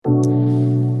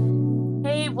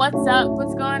What's up?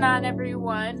 What's going on,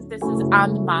 everyone? This is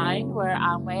On the Mind, where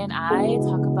Anway and I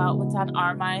talk about what's on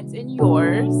our minds and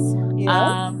yours.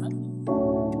 Yeah.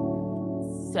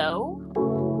 So,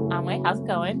 Anway, how's it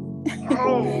going?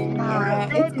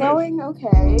 It's going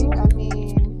okay. I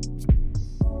mean,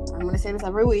 I'm going to say this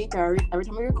every week, or every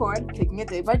time we record, taking it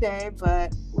day by day.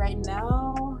 But right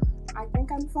now, I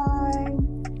think I'm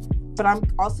fine. But I'm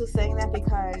also saying that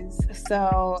because,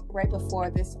 right before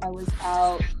this, I was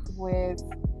out with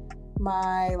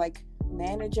my,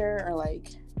 manager or,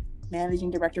 managing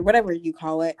director, whatever you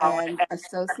call it, and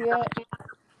associate.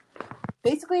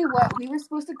 Basically, what we were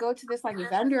supposed to go to this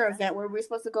vendor event where we were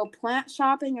supposed to go plant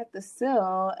shopping at the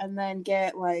Sill and then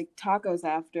get tacos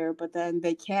after, but then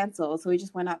they canceled, so we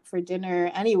just went out for dinner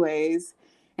anyways.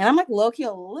 And I'm low-key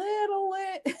a little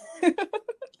lit.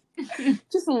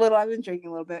 Just a little. I've been drinking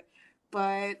a little bit,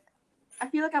 but I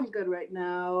feel like I'm good right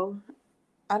now.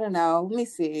 I don't know. Let me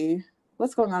see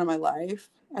what's going on in my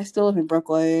life. I still live in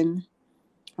Brooklyn.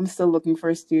 I'm still looking for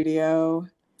a studio.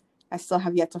 I still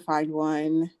have yet to find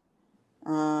one.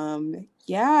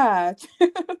 Yeah.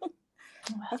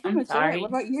 That's pretty much it. What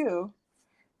about you?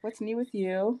 What's new with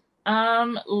you?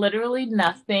 Literally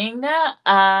nothing.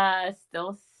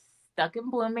 Still stuck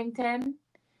in Bloomington.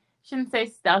 Shouldn't say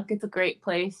stuck. It's a great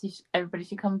place. Everybody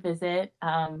should come visit.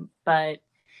 But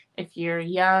if you're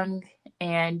young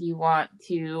and you want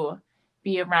to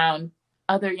be around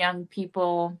other young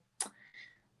people,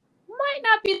 might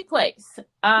not be the place.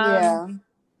 Yeah.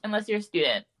 Unless you're a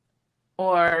student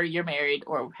or you're married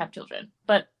or have children.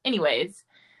 But anyways,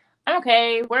 I'm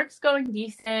okay. Work's going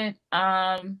decent.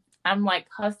 I'm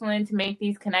hustling to make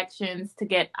these connections to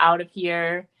get out of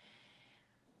here.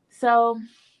 So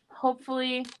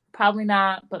hopefully, probably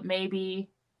not, but maybe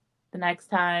the next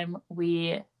time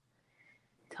we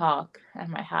talk, I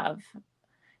might have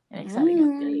an exciting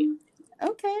update.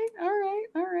 Okay. All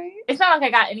right. It's not like I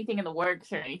got anything in the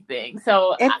works or anything.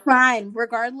 So it's fine.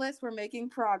 Regardless, we're making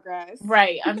progress.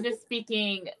 Right. I'm just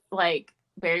speaking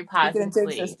very positively. Speaking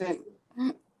into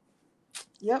existence.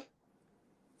 Yep.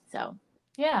 So,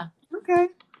 yeah. Okay.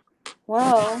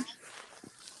 Well,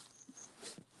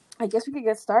 I guess we could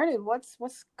get started.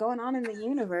 What's going on in the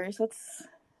universe?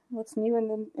 What's new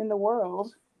in the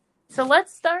world? So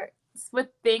let's start with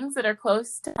things that are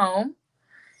close to home.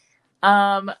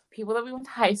 People that we went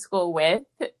to high school with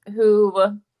who,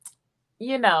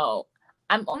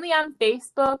 I'm only on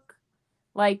Facebook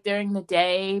during the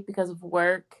day because of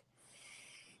work.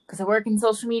 Because I work in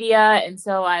social media, and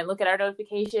so I look at our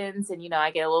notifications, and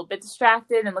I get a little bit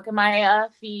distracted and look at my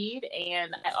feed,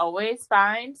 and I always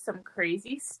find some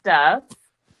crazy stuff.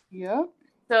 Yep.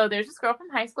 So there's this girl from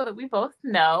high school that we both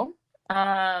know.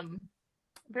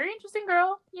 Very interesting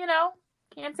girl,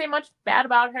 can't say much bad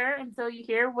about her until you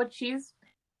hear what she's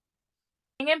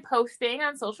doing and posting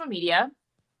on social media.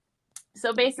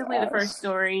 So basically, the first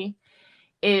story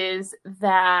is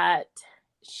that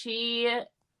she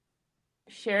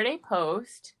shared a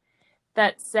post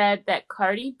that said that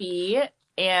Cardi B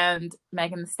and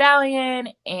Megan Thee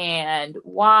Stallion and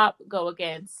WAP go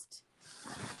against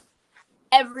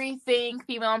everything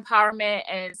female empowerment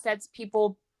and sets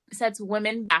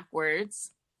women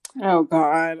backwards. Oh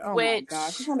God! Oh my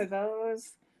gosh! It's one of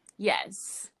those.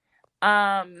 Yes.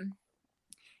 And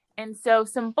so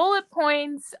some bullet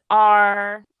points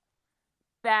are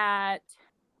that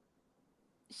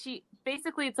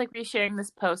it's like resharing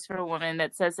this post for a woman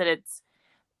that says that it's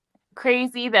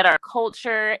crazy that our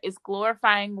culture is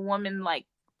glorifying women like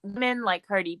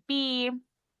Cardi B.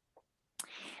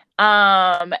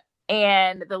 And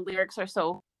the lyrics are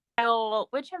so vile,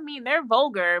 which I mean they're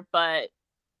vulgar, but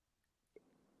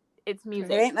it's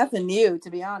music. It ain't nothing new,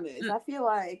 to be honest. I feel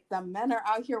like the men are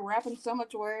out here rapping so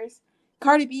much worse.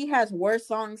 Cardi B has worse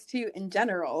songs too in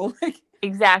general.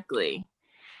 Exactly.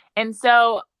 And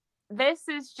so this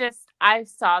is just, I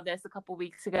saw this a couple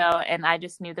weeks ago and I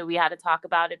just knew that we had to talk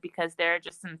about it because there are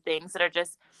just some things that are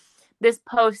just, this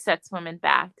post sets women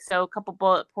back. So a couple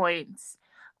bullet points.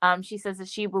 She says that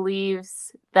she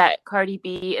believes that Cardi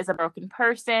B is a broken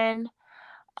person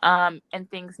and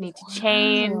things need to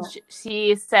change. Wow.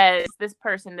 She says this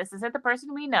isn't the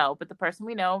person we know, but the person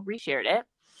we know reshared it.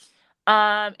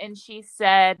 And she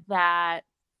said that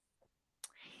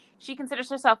she considers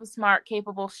herself a smart,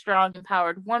 capable, strong,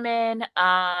 empowered woman.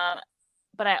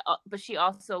 But she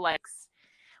also likes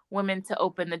women to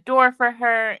open the door for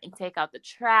her and take out the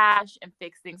trash and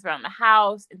fix things around the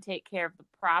house and take care of the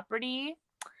property.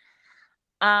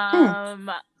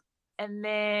 And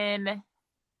then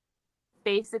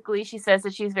basically she says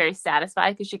that she's very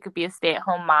satisfied because she could be a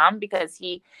stay-at-home mom because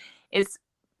he is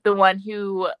the one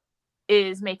who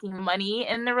is making money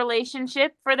in the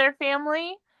relationship for their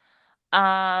family.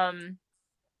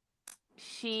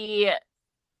 She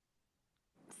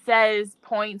says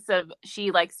points of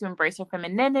she likes to embrace her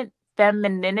femininity.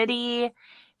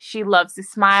 She loves to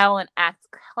smile and act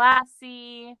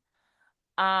classy.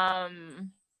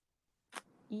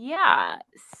 Yeah.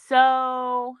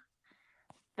 So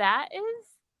that is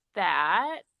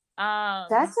that.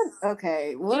 That's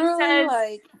okay. She Literally, says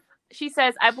like, she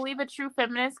says, I believe a true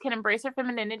feminist can embrace her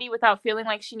femininity without feeling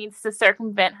like she needs to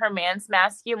circumvent her man's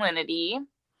masculinity.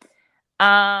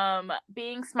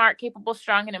 Being smart, capable,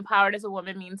 strong, and empowered as a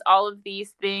woman means all of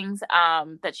these things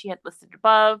that she had listed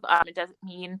above. It doesn't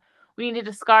mean we need to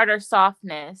discard our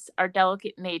softness, our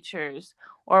delicate natures,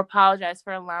 or apologize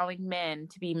for allowing men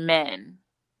to be men.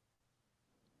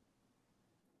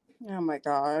 oh my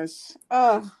gosh.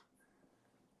 Ugh.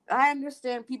 I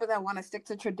understand people that want to stick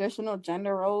to traditional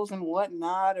gender roles and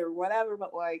whatnot or whatever,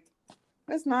 but like,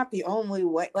 that's not the only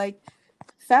way. Like,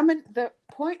 the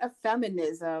point of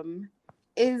feminism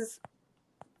is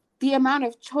the amount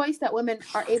of choice that women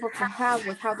are able to have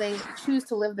with how they choose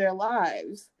to live their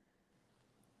lives.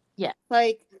 Yeah.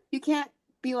 Like, you can't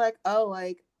be like, oh,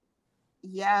 like,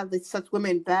 yeah, this sets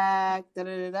women back, da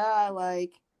da da da,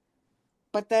 like,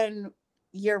 but then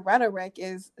your rhetoric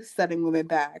is setting women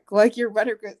back. Like, your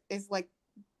rhetoric is like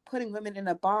putting women in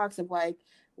a box of like,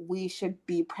 we should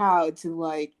be proud to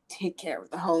like take care of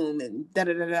the home and da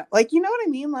da da da. Like, you know what I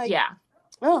mean? Like, yeah.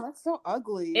 Oh, that's so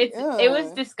ugly. It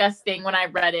was disgusting when I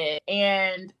read it,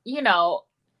 and I was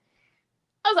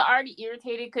already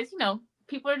irritated because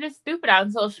people are just stupid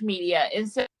on social media, and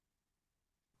so it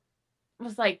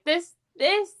was like this,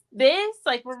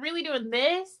 like we're really doing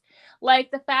this,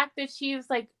 like the fact that she was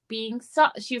like being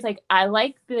soft. She was like, I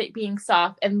like being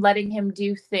soft and letting him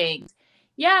do things.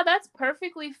 Yeah, that's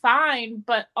perfectly fine,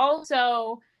 but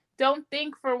also don't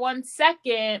think for 1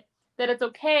 second that it's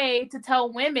okay to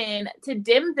tell women to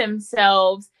dim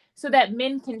themselves so that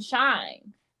men can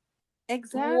shine.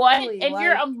 Exactly. What? And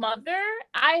you're a mother?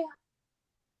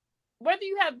 Whether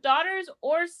you have daughters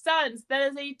or sons,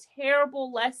 that is a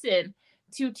terrible lesson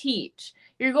to teach.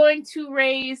 You're going to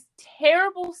raise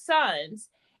terrible sons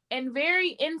and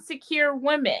very insecure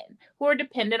women who are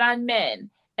dependent on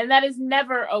men. And that is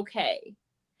never okay.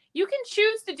 You can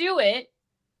choose to do it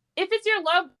if it's your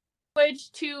love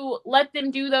language to let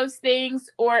them do those things,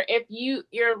 or if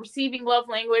your receiving love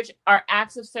language are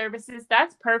acts of services,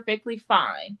 that's perfectly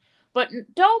fine. But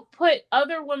don't put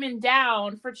other women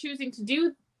down for choosing to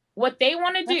do what they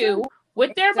want to do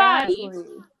with their bodies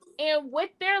and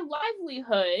with their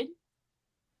livelihood.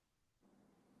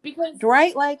 Because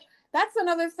right, like, that's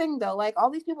another thing though. Like, all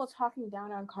these people talking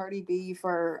down on Cardi B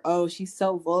for, oh, she's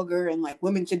so vulgar and like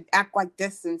women should act like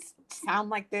this and sound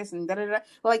like this and da da da.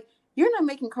 Like, you're not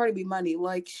making Cardi B money.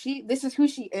 Like, this is who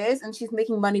she is and she's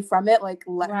making money from it. Like,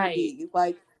 let her be.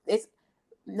 Like, it's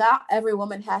not every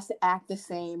woman has to act the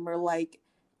same or like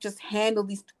just handle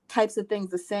these types of things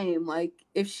the same. Like,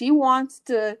 if she wants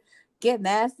to get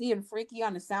nasty and freaky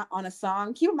on a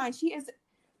song, keep in mind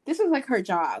this is like her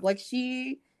job. Like,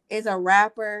 she is a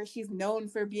rapper. She's known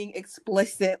for being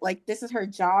explicit. Like, this is her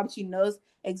job. She knows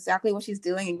exactly what she's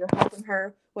doing, and you're helping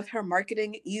her with her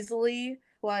marketing easily.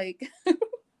 Like,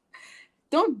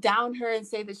 don't down her and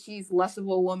say that she's less of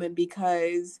a woman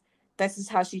because this is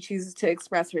how she chooses to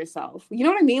express herself. You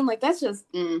know what I mean? Like, that's just,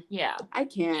 yeah, I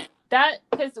can't.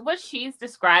 Because what she's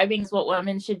describing is what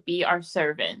women should be, are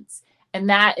servants. And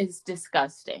that is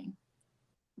disgusting.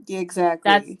 Yeah, exactly.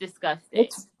 That's disgusting.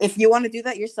 If you want to do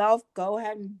that yourself, go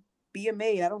ahead and be a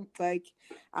maid.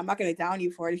 I'm not going to down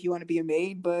you for it if you want to be a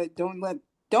maid, but don't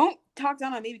talk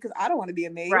down on me because I don't want to be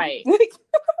a maid. Right.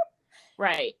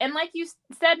 Right. And like you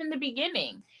said in the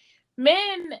beginning,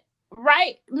 men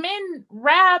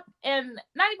rap, and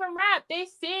not even rap, they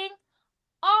sing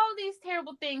all these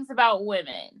terrible things about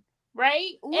women.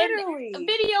 Right? Literally. And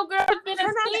Video Girl has been Turn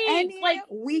on any like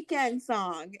Weekend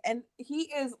song, and he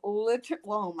is literally,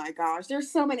 oh my gosh, there's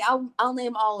so many. I'll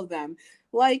name all of them.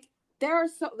 Like, the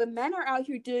men are out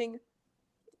here doing,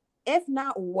 if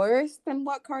not worse than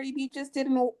what Cardi B just did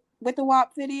with the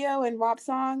WAP video and WAP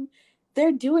song.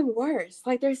 They're doing worse.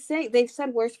 Like, they've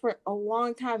said worse for a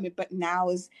long time, but now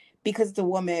is because the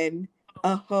woman,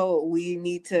 we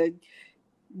need to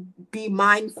be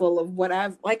mindful of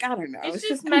whatever. Like, I don't know. It's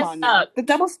just come on now. The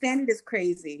double standard is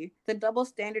crazy. And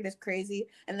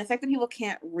the fact that people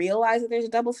can't realize that there's a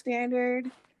double standard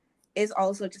is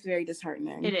also just very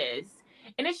disheartening. It is.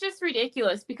 And it's just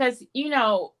ridiculous because,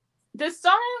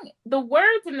 the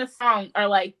words in the song are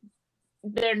like,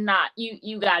 they're not,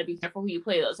 you gotta be careful who you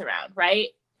play those around, right?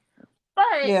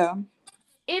 But yeah,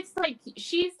 it's like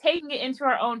she's taking it into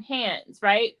her own hands,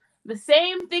 right? The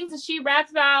same things that she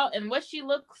raps about and what she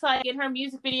looks like in her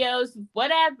music videos,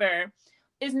 whatever,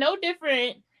 is no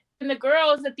different than the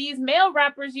girls that these male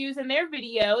rappers use in their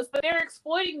videos, but they're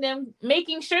exploiting them,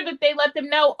 making sure that they let them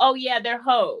know, oh yeah, they're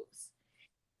hoes.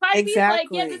 Cardi B's like,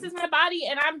 yeah, this Exactly. is my body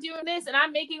and I'm doing this and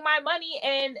I'm making my money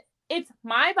and it's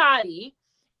my body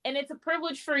and it's a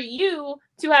privilege for you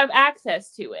to have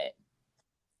access to it.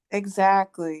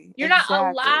 Exactly. You're not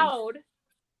allowed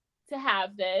to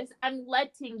have this. I'm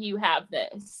letting you have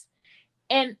this.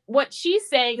 And what she's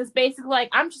saying is basically like,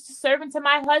 I'm just a servant to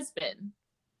my husband.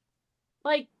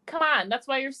 Like, come on. That's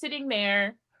why you're sitting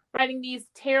there writing these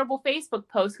terrible Facebook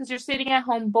posts, because you're sitting at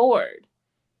home bored.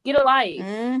 Get a life.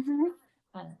 Mm-hmm.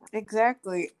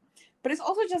 Exactly. But it's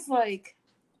also just like,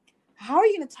 how are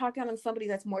you going to talk down on somebody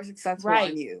that's more successful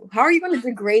than you? How are you going to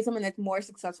degrade someone that's more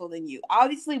successful than you?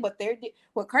 Obviously, what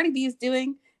Cardi B is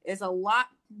doing is a lot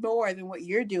more than what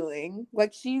you're doing.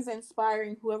 Like, she's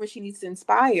inspiring whoever she needs to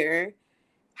inspire.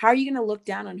 How are you going to look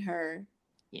down on her?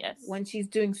 Yes. When she's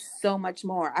doing so much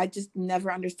more? I just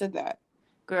never understood that.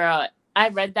 Girl, I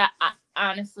read that.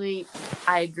 Honestly,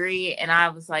 I agree. And I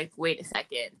was like, wait a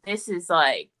second. This is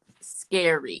like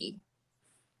scary.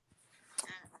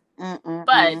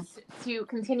 But to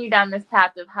continue down this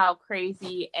path of how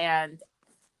crazy and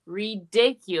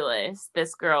ridiculous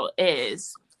this girl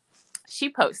is, she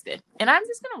posted, and I'm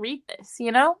just gonna read this.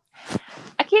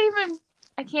 I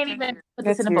can't even put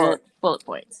this in bullet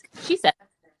points. She said,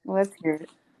 let's hear it.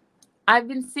 I've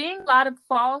been seeing a lot of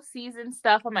fall season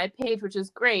stuff on my page, which is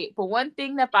great, but one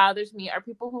thing that bothers me are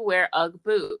people who wear UGG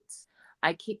boots.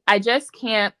 I just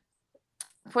can't,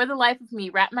 for the life of me,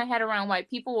 wrap my head around why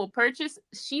people will purchase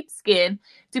sheepskin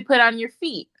to put on your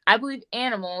feet. I believe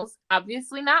animals,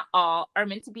 obviously not all, are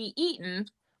meant to be eaten,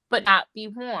 but not be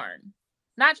worn.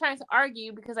 Not trying to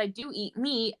argue, because I do eat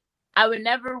meat. I would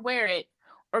never wear it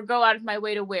or go out of my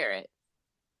way to wear it.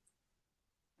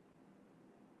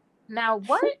 Now,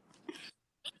 what?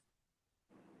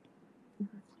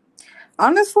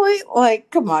 Honestly,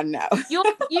 like, come on now. You're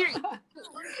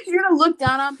gonna look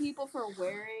down on people for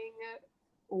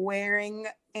wearing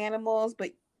animals,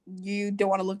 but you don't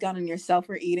want to look down on yourself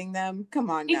for eating them.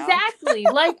 Come on now. Exactly.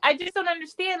 Like, I just don't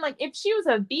understand. Like, if she was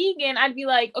a vegan, I'd be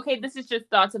like, okay, this is just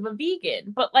thoughts of a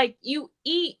vegan. But like, you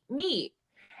eat meat.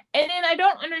 And then I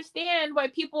don't understand why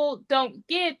people don't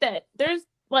get that there's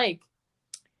like,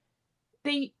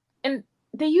 they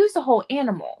use the whole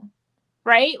animal,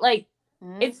 right? Like,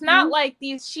 it's not like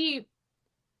these sheep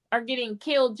are getting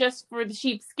killed just for the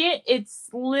sheep's skin. It's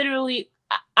literally,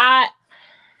 I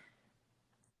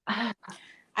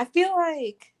feel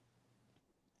like,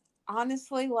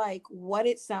 honestly, like, what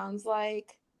it sounds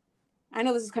like, I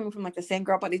know this is coming from like the same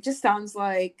girl, but it just sounds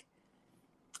like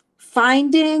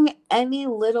finding any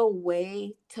little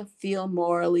way to feel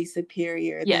morally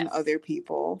superior than other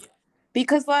people.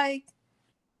 Because, like,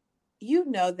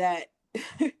 that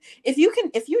if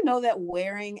you know that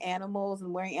wearing animals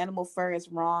and wearing animal fur is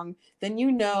wrong, then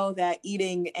you know that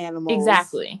eating animals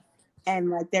and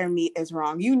like their meat is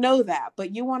wrong. You know that,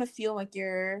 but you want to feel like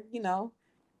you're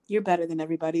better than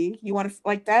everybody. You want to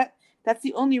like that. That's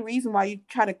the only reason why you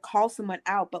try to call someone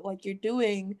out, but like you're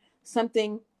doing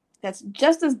something that's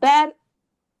just as bad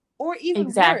or even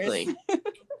worse.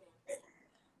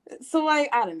 So like,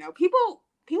 I don't know. People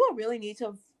really need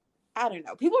to,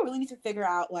 people really need to figure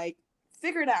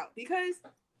it out, because,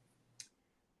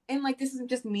 and like, this isn't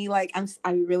just me, like,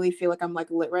 I really feel like I'm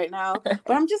like lit right now, but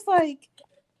I'm just like,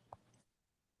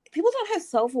 people don't have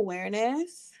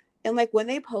self-awareness. And like, when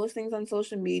they post things on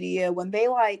social media, when they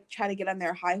like try to get on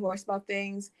their high horse about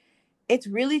things, it's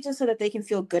really just so that they can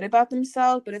feel good about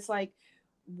themselves. But it's like,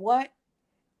 what?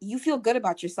 You feel good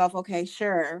about yourself, okay,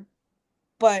 sure,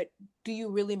 but do you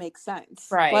really make sense?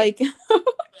 Right. Like,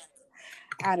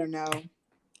 I don't know.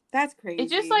 That's crazy.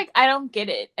 It's just like, I don't get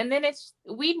it. And then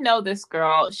we know this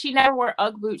girl. She never wore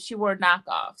UGG boots. She wore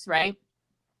knockoffs, right?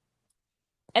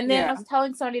 And then I was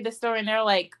telling somebody the story, and they're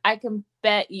like, I can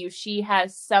bet you she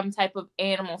has some type of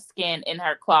animal skin in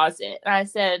her closet. And I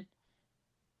said,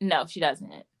 no, she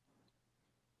doesn't.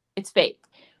 It's fake.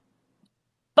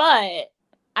 But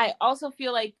I also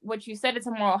feel like what you said, it's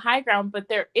a moral high ground, but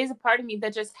there is a part of me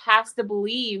that just has to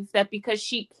believe that because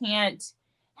she can't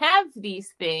have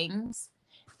these things,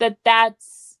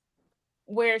 that's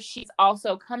where she's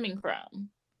also coming from.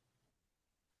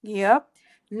 Yep.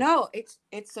 No, it's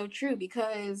so true,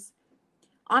 because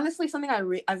honestly, something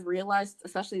I've realized,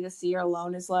 especially this year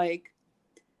alone, is like,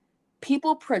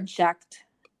 people project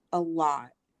a lot.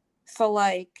 So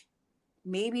like,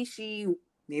 maybe she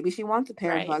wants a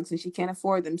pair of Uggs and she can't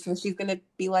afford them, so she's gonna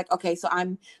be like, okay, so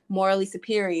I'm morally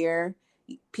superior,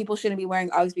 people shouldn't be wearing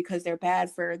Uggs because they're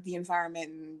bad for the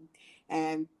environment,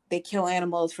 and they kill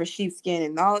animals for sheepskin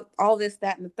and all this,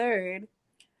 that, and the third.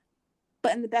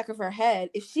 But in the back of her head,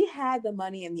 if she had the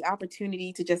money and the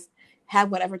opportunity to just have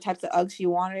whatever types of Uggs she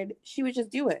wanted, she would just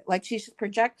do it. Like, she should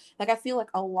project. Like, I feel like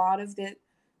a lot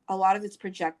of it's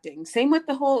projecting. Same with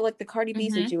the whole, like, the Cardi B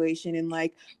situation, and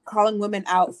like calling women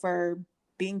out for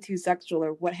being too sexual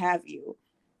or what have you.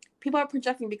 People are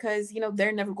projecting because, you know,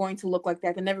 they're never going to look like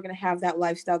that. They're never going to have that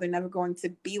lifestyle. They're never going to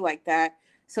be like that.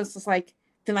 So it's just like,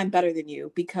 then I'm better than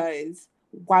you, because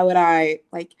why would I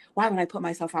put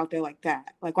myself out there like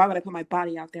that? Like, why would I put my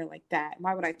body out there like that?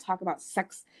 Why would I talk about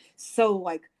sex so,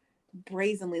 like,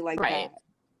 brazenly like that?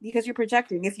 Because you're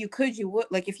projecting. If you could, you would.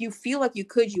 Like, if you feel like you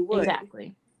could, you would.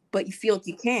 Exactly. But you feel like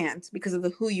you can't because of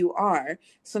who you are.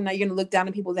 So now you're going to look down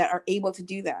on people that are able to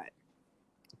do that.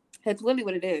 That's literally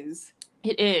what it is.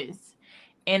 It is.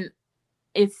 And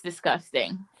it's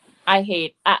disgusting. I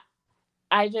hate it.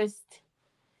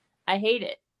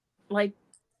 Like,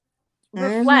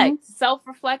 reflect.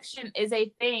 Self-reflection is a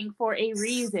thing for a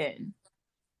reason.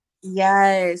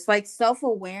 Yes, like,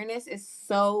 self-awareness is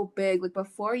so big. Like,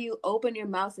 before you open your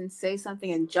mouth and say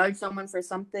something and judge someone for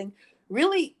something,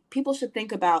 really, people should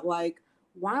think about, like,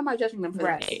 why am I judging them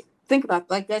for this? Think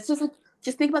about, like, that's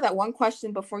just think about that one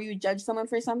question before you judge someone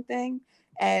for something.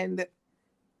 And,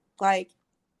 like,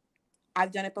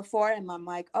 I've done it before, and I'm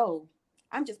like, oh,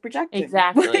 I'm just projecting.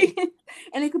 Exactly.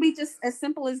 And it could be just as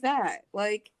simple as that.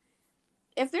 Like,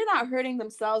 if they're not hurting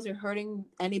themselves or hurting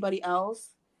anybody else,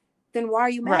 then why are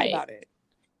you mad about it?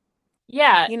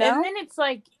 Yeah. You know? And then it's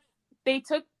like,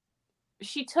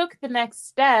 she took the next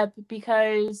step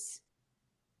because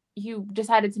you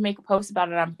decided to make a post about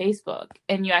it on Facebook,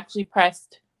 and you actually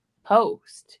pressed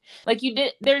post. Like, you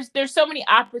did. There's so many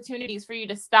opportunities for you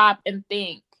to stop and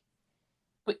think,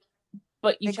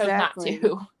 but you chose not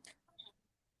to.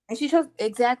 And she chose,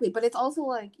 exactly. But it's also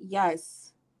like,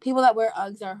 yes, people that wear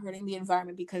Uggs are hurting the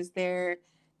environment because the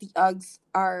Uggs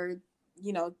are,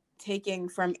 you know, taking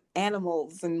from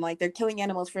animals, and like they're killing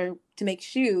animals to make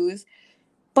shoes.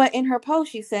 But in her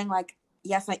post, she's saying, like,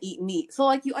 yes, I eat meat. So,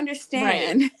 like, you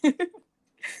understand.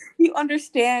 You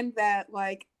understand that,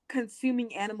 like,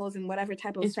 consuming animals in whatever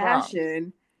type of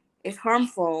fashion is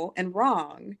harmful and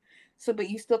wrong. So, but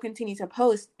you still continue to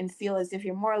post and feel as if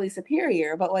you're morally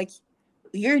superior. But, like,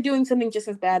 you're doing something just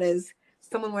as bad as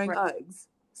someone wearing Uggs.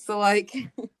 So, like,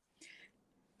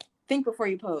 think before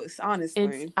you post, honestly.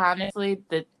 It's honestly,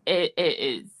 it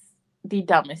is the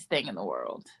dumbest thing in the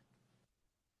world.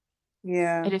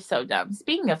 Yeah. It is so dumb.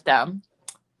 Speaking of dumb,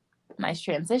 nice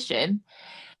transition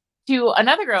to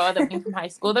another girl that came from high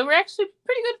school that we're actually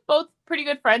both pretty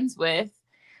good friends with.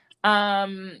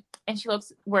 And she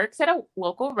works at a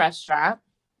local restaurant,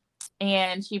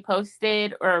 and she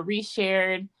posted or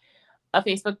reshared a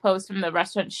Facebook post from the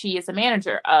restaurant she is a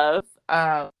manager of,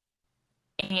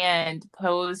 and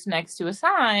posed next to a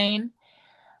sign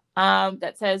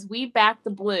that says, "We back the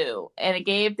blue," and it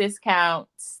gave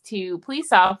discounts to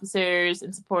police officers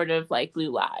in support of, like,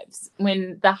 Blue Lives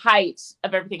when the height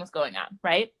of everything was going on,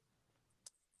 right?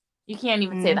 You can't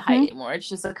even say the height anymore. It's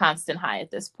just a constant high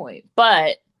at this point.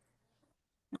 But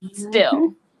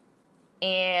still.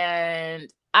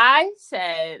 And I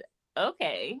said,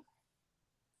 okay,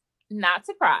 not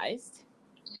surprised.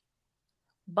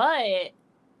 But,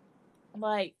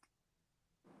 like,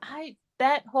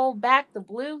 that whole back the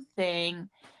blue thing,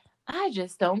 I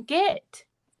just don't get.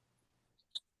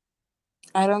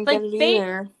 I don't get it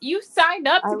either. You signed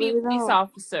up to be a police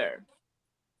officer.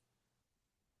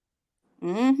 I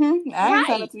didn't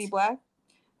sign up to be black.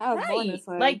 I was born this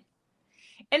way. Like,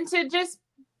 and to just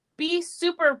be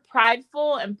super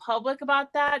prideful and public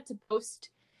about that, to post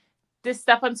this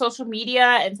stuff on social media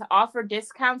and to offer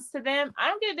discounts to them. I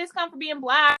don't get a discount for being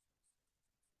black.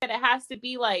 It has to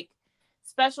be, like,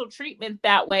 special treatment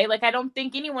that way. Like, I don't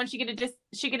think anyone should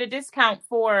get a discount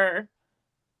for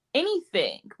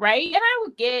anything, right? And I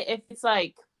would get if it's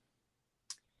like,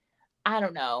 I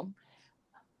don't know,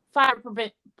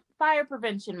 fire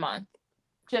prevention month,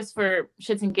 just for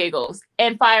shits and giggles,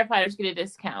 and firefighters get a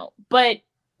discount. But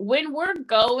when we're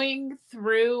going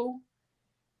through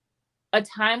a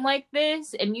time like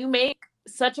this, and you make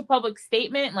such a public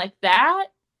statement like that,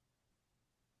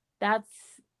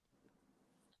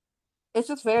 it's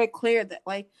just very clear that,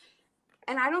 like,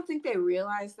 and I don't think they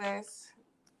realize this,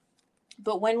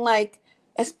 but when, like,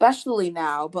 especially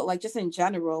now, but, like, just in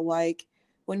general, like,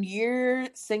 when you're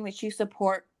saying that you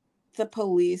support the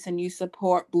police and you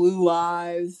support Blue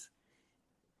Lives,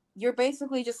 you're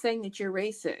basically just saying that you're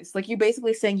racist. Like, you're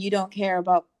basically saying you don't care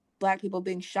about black people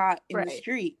being shot in the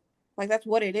street. Like, that's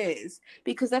what it is.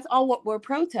 Because that's all what we're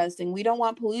protesting. We don't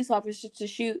want police officers to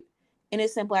shoot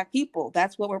innocent Black people.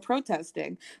 That's what we're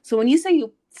protesting. So when you say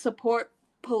you support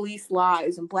police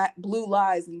lives and blue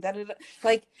lives and da da da,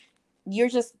 like, you're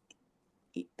just,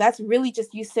 that's really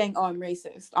just you saying, oh, I'm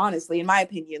racist. Honestly, in my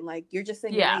opinion, like, you're just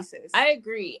saying you're Yeah, racist. I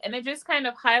agree. And it just kind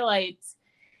of highlights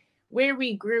where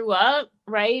we grew up,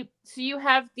 right? So you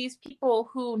have these people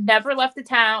who never left the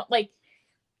town. Like,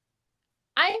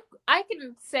 I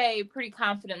can say pretty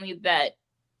confidently that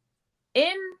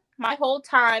in my whole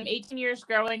time, 18 years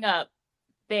growing up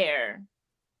there,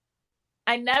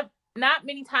 not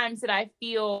many times did I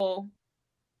feel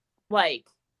like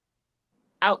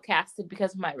outcasted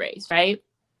because of my race, right?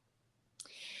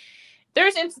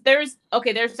 There's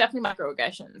definitely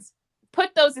microaggressions.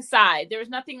 Put those aside. There was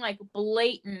nothing like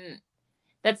blatant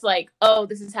that's like, oh,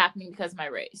 this is happening because of my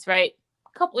race, right?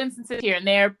 A couple instances here and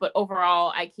there, but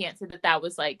overall, I can't say that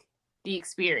was like the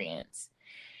experience.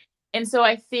 And so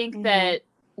I think that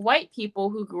white people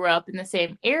who grew up in the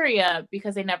same area,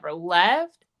 because they never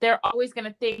left, they're always going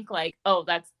to think like, oh,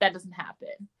 that doesn't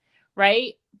happen,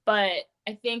 right? But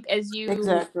I think as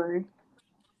you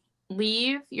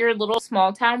leave your little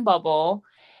small town bubble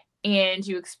and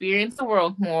you experience the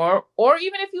world more, or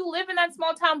even if you live in that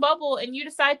small town bubble and you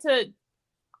decide to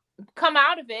come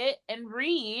out of it and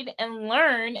read and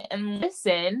learn and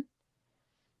listen,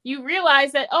 you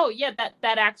realize that, oh yeah,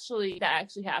 that actually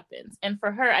happens. And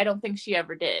for her, I don't think she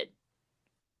ever did.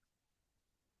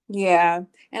 Yeah.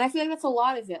 And I feel like that's a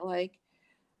lot of it. Like,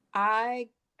 I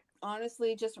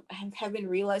honestly just have been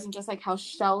realizing just like how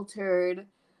sheltered,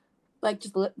 like,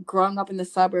 just growing up in the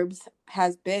suburbs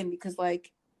has been, because,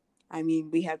 like, I mean,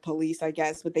 we had police, I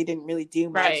guess, but they didn't really do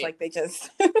much. Right. Like, they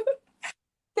just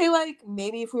they, like,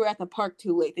 maybe if we were at the park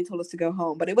too late, they told us to go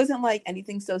home, but it wasn't like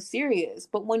anything so serious.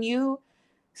 But when you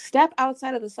step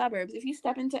outside of the suburbs, if you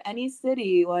step into any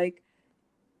city, like,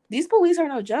 these police are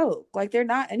no joke. Like, they're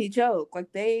not any joke.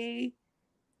 Like, they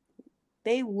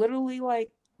literally,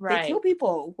 like, right. they kill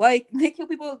people. Like, they kill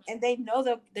people, and they know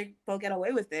that they'll get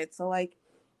away with it. So, like,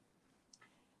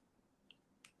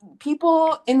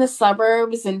 people in the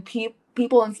suburbs and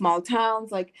people in small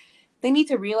towns, like, they need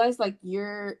to realize, like,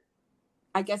 your,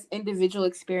 I guess, individual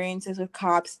experiences with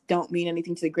cops don't mean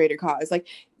anything to the greater cause. Like,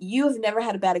 you have never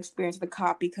had a bad experience with a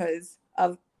cop because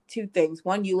of two things.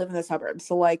 One, you live in the suburbs.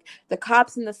 So, like, the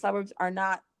cops in the suburbs are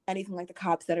not anything like the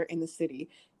cops that are in the city.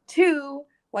 Two,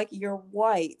 like, you're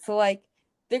white. So, like,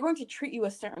 they're going to treat you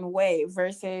a certain way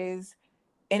versus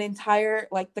an entire,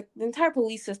 like, the entire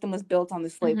police system was built on the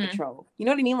slave patrol. You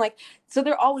know what I mean? Like, so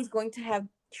they're always going to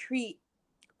treat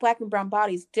Black and brown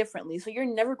bodies differently. So you're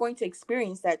never going to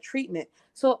experience that treatment.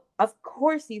 So of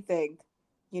course you think,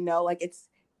 like,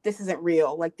 this isn't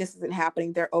real. Like, this isn't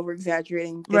happening. They're over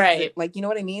exaggerating. Right. Like, you know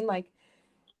what I mean? Like,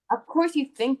 of course you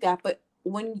think that, but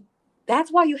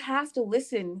that's why you have to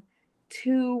listen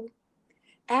to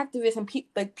activists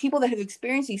and people that have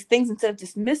experienced these things instead of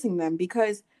dismissing them,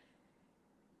 because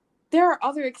there are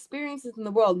other experiences in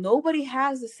the world. Nobody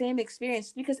has the same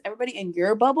experience. Because everybody in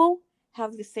your bubble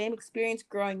have the same experience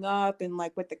growing up and,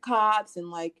 like, with the cops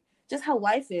and, like, just how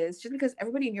life is. Just because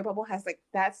everybody in your bubble has, like,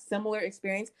 that similar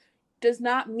experience does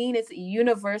not mean it's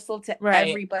universal to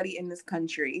everybody in this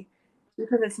country,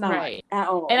 because it's not at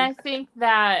all. And I think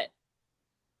that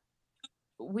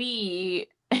we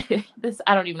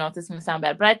I don't even know if this is gonna sound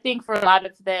bad, but I think for a lot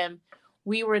of them,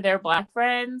 we were their Black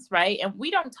friends, right? And we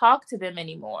don't talk to them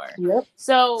anymore. Yep.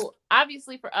 So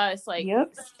obviously for us, like,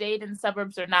 stayed in the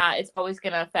suburbs or not, it's always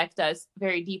going to affect us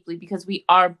very deeply because we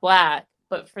are Black.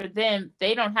 But for them,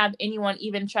 they don't have anyone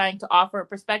even trying to offer a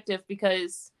perspective,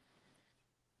 because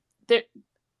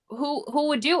who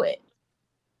would do it?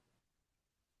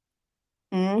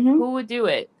 Who would do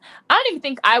it? I don't even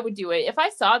think I would do it. If I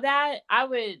saw that, I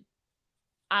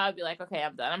would be like, okay,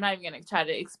 I'm done. I'm not even going to try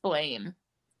to explain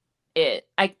it.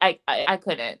 I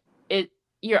couldn't.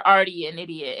 You're already an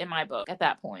idiot in my book at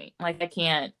that point. Like, I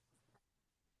can't.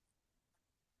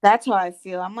 That's how I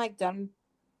feel. I'm, like, done.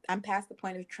 I'm past the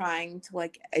point of trying to,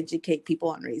 like, educate people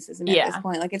on racism at this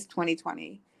point. Like, it's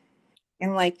 2020.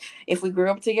 And, like, if we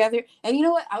grew up together, and you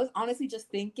know what? I was honestly just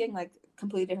thinking, like,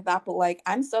 completely different thought, but, like,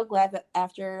 I'm so glad that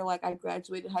after, like, I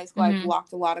graduated high school, I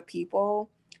blocked a lot of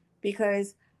people,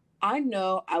 because I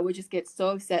know I would just get so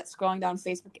upset scrolling down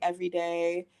Facebook every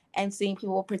day and seeing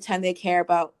people pretend they care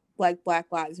about, like, Black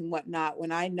lives and whatnot,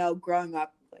 when I know growing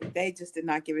up, like, they just did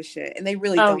not give a shit, and they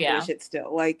really don't give a shit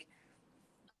still. Like,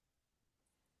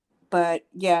 but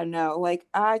yeah, no, like,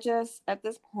 I just, at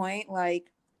this point,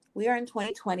 like, we are in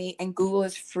 2020 and Google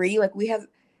is free. Like, we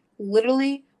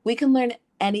can learn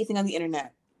anything on the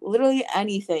internet, literally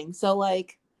anything. So,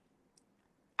 like,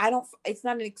 it's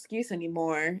not an excuse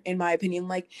anymore, in my opinion.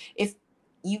 Like, if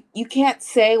you can't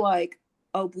say like,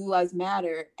 oh, Blue Lives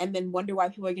Matter, and then wonder why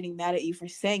people are getting mad at you for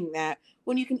saying that,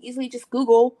 when you can easily just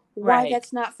Google why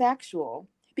that's not factual.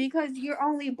 Because you're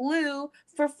only blue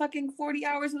for fucking 40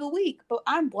 hours of the week, but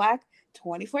I'm black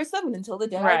 24/7 until the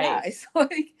day I die. So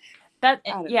like that,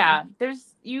 yeah,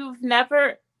 you've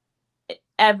never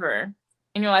ever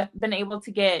in your life been able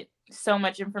to get so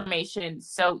much information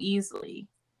so easily.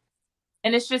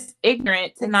 And it's just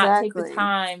ignorant to not take the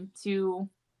time to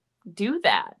do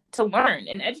that, to learn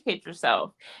and educate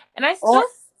yourself. And I still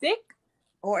stick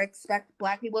or expect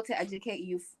black people to educate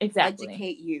you.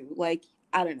 Educate you. Like,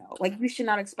 I don't know. Like, you should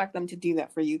not expect them to do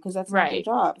that for you, because that's not their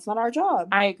job. It's not our job.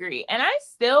 I agree. And I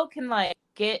still can like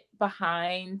get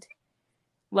behind,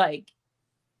 like,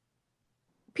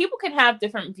 people can have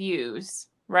different views,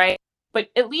 right? But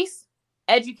at least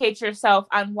educate yourself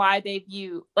on why they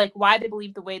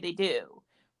believe the way they do,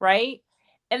 right?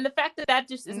 And the fact that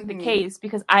just isn't the case,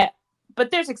 because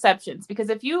but there's exceptions, because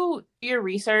if you do your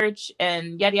research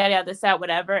and yada yada yada, this, that,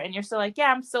 whatever, and you're still like,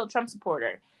 yeah, I'm still a Trump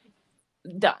supporter,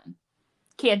 done.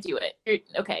 Can't do it.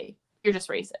 You're just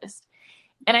racist.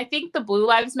 And I think the Blue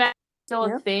Lives Matter is still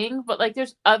a thing, but like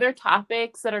there's other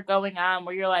topics that are going on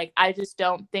where you're like, I just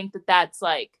don't think that's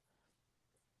not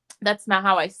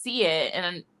how I see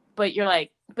it. But you're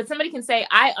like, but somebody can say,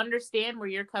 I understand where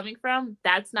you're coming from.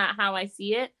 That's not how I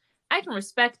see it. I can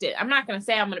respect it. I'm not going to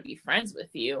say I'm going to be friends with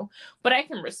you, but I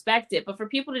can respect it. But for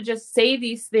people to just say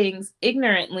these things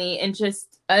ignorantly and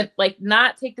just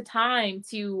not take the time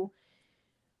to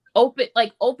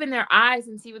open their eyes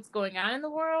and see what's going on in the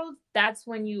world, that's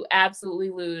when you absolutely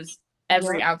lose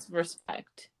every ounce of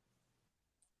respect.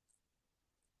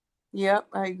 Yep,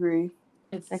 I agree.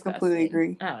 I completely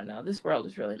agree. I don't know. This world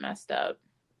is really messed up.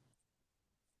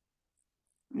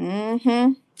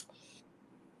 I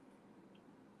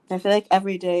feel like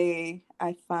every day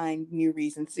I find new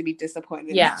reasons to be disappointed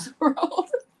in this world.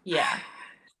 Yeah.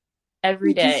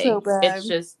 Every day. So it's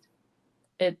just,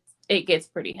 it gets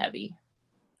pretty heavy.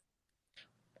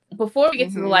 Before we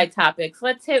get to the light topics,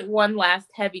 let's hit one last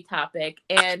heavy topic.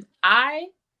 And I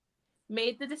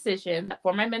made the decision that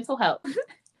for my mental health,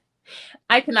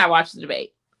 I could not watch the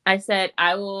debate. I said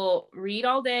I will read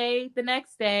all day the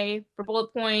next day for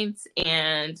bullet points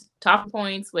and talking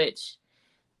points, which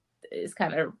is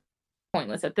kind of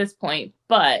pointless at this point.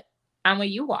 But Amma,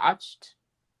 you watched,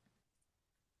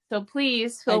 so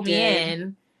please fill me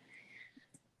in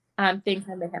on things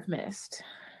I may have missed.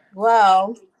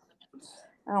 Well,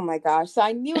 oh my gosh. So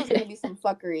I knew it was going to be some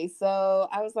fuckery. So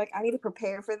I was like, I need to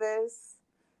prepare for this.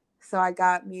 So I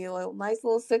got me a nice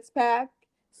little 6-pack,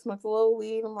 smoked a little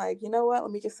weed. I'm like, you know what?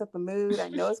 Let me just set the mood. I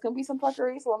know it's going to be some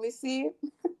fuckery, so let me see.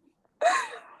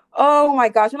 Oh my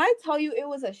gosh. When I tell you it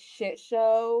was a shit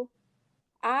show,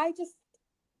 I just,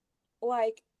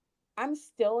 like, I'm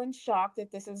still in shock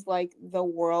that this is, like, the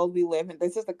world we live in.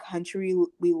 This is the country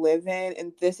we live in,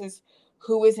 and this is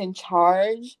who is in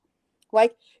charge.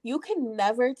 Like, you can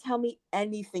never tell me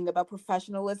anything about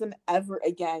professionalism ever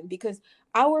again, because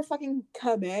our fucking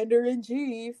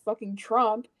commander-in-chief, fucking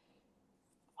Trump,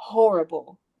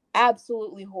 horrible.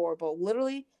 Absolutely horrible.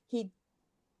 Literally, he,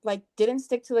 like, didn't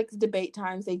stick to, like, the debate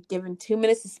times. They'd given 2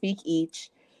 minutes to speak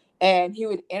each, and he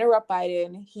would interrupt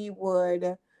Biden. He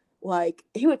would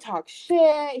talk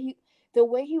shit. The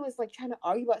way he was, like, trying to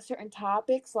argue about certain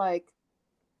topics, like,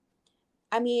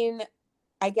 I mean,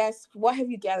 I guess, what have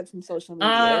you gathered from social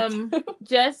media?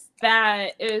 Just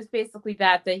that it was basically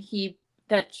that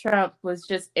Trump was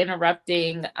just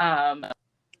interrupting Biden,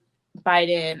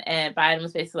 and Biden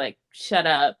was basically like, shut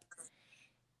up.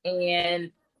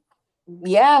 And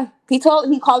yeah, he called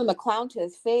him a clown to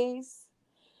his face.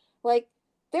 Like,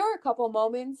 there were a couple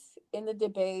moments in the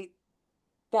debate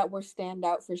that were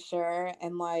standout for sure,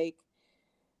 and like,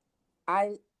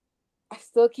 I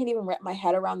still can't even wrap my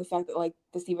head around the fact that, like,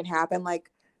 this even happened.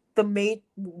 Like, the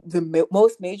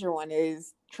most major one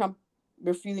is Trump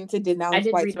refusing to denounce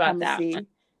white supremacy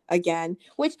again,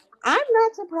 which I'm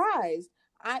not surprised.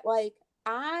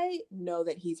 I know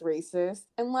that he's racist,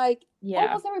 and like,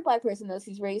 almost every black person knows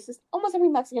he's racist. Almost every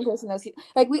Mexican person knows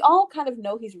we all kind of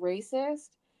know he's racist,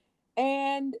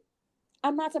 and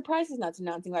I'm not surprised he's not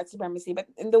denouncing white supremacy. But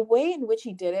in the way in which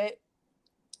he did it,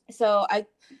 so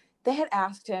they had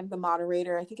asked him, the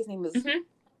moderator, I think his name was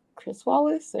Chris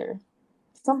Wallace or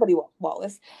somebody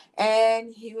Wallace,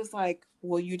 and he was like,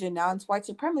 will you denounce white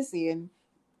supremacy? And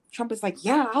Trump is like,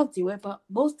 yeah, I'll do it, but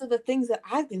most of the things that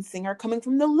I've been seeing are coming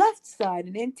from the left side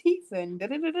and Antifa and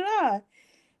da-da-da-da-da.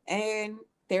 And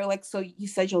they're like, so you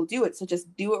said you'll do it, so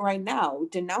just do it right now.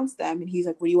 Denounce them. And he's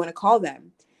like, what do you want to call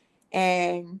them?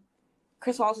 And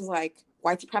Chris Wallace was like,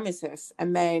 white supremacists.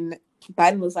 And then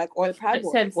Biden was like, or the Proud It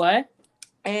Boys. said what?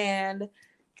 And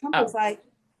Trump was like,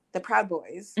 the Proud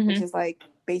Boys, which is like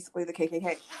basically the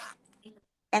KKK.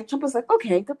 And Trump was like,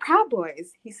 okay, the Proud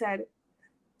Boys. He said,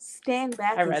 stand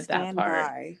back and stand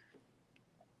by.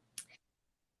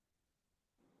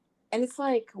 And it's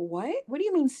like, what? What do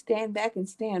you mean stand back and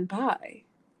stand by?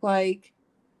 Like,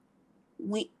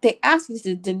 they asked you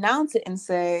to denounce it and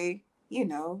say, you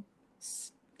know,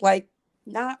 like,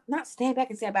 not stand back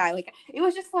and stand by. Like, it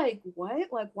was just like,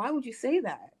 what? Like, why would you say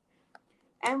that?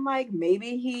 And like,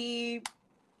 maybe he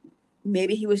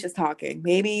was just talking.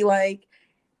 Maybe like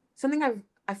something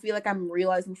I feel like I'm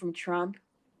realizing from Trump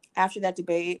after that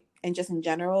debate and just in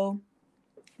general.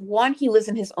 One, he lives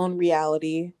in his own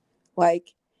reality.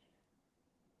 Like,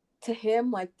 to him,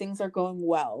 like, things are going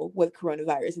well with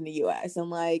coronavirus in the US. And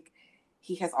like,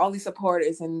 he has all these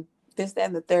supporters and this, that,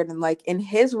 and the third. And like, in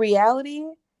his reality,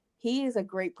 he is a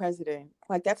great president.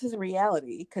 Like, that's his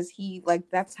reality because he, like,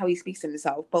 that's how he speaks to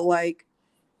himself. But like,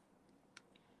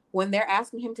 when they're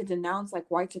asking him to denounce like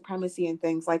white supremacy and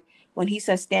things, like when he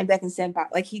says stand back and stand back,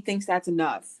 like he thinks that's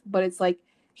enough. But it's like,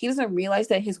 he doesn't realize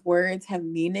that his words have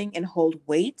meaning and hold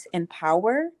weight and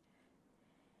power.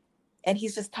 And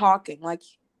he's just talking. Like,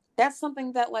 that's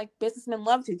something that like businessmen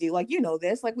love to do. Like, you know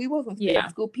this, like we both went to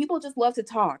school. People just love to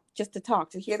talk,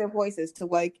 to hear their voices, to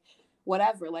like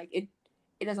whatever. Like, it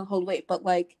doesn't hold weight. But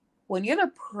like, when you're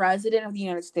the president of the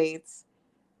United States,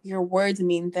 your words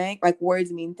mean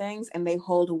things and they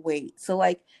hold weight. So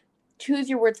like, choose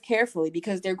your words carefully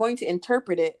because they're going to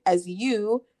interpret it as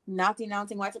you not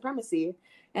denouncing white supremacy.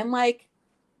 And like,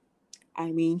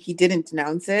 I mean, he didn't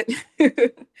denounce it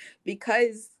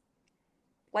because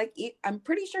like, I'm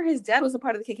pretty sure his dad was a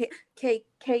part of the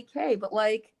KKK, but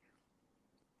like,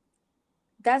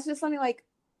 that's just something like,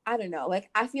 I don't know. Like,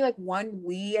 I feel like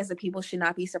we as a people should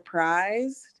not be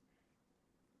surprised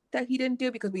that he didn't do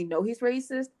it because we know he's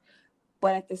racist.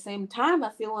 But at the same time,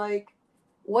 I feel like,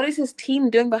 what is his team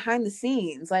doing behind the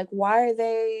scenes? Like, why are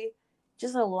they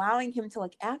just allowing him to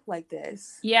like act like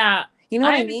this? Yeah. You know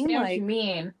what I mean? Like, what you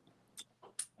mean.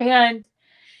 And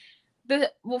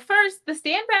first, the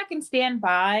stand back and stand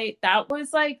by, that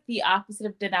was like the opposite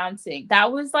of denouncing.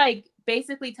 That was like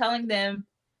basically telling them,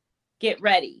 get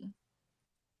ready.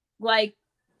 Like,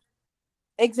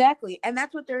 exactly. And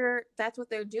that's what they're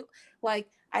doing. Like,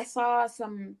 I saw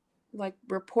some like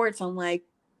reports on like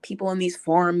people in these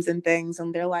forums and things,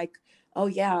 and they're like, oh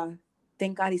yeah,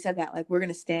 thank God he said that. Like, we're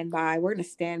gonna stand by, we're gonna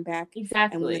stand back.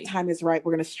 Exactly. And when the time is right,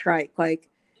 we're gonna strike. Like,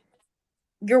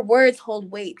 your words hold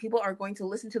weight. People are going to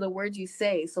listen to the words you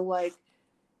say. So like,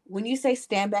 when you say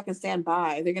stand back and stand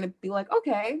by, they're gonna be like,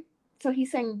 okay, so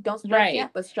he's saying don't strike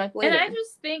yet, but strike later. And I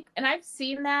just think, and I've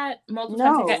seen that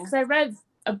multiple times because I read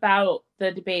about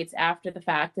the debates after the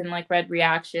fact and like read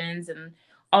reactions and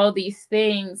all these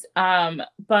things.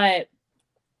 But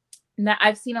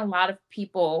I've seen a lot of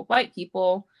people, white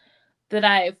people that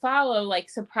I follow, like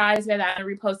surprised by that and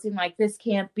reposting like, this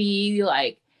can't be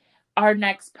like our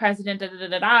next president, da, da, da,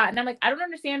 da, da. And I'm like, I don't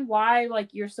understand why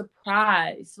like you're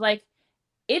surprised. Like,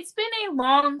 it's been a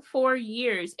long 4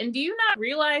 years. And do you not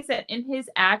realize that in his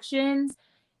actions,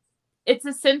 it's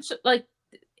essential, like,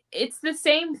 it's the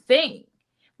same thing.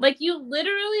 Like, you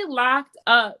literally locked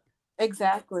up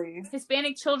exactly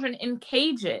Hispanic children in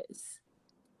cages.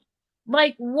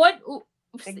 Like, what?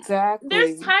 Exactly.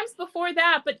 There's times before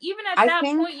that, but even at that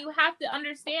point, you have to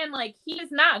understand, like, he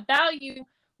does not value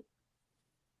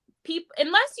people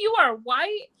unless you are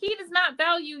white. He does not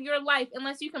value your life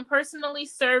unless you can personally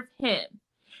serve him.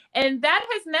 And that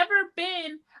has never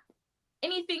been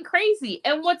anything crazy.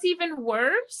 And what's even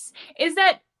worse is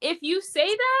that if you say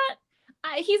that,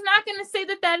 he's not going to say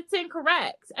that that's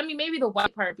incorrect. I mean, maybe the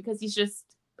white part because he's just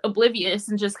oblivious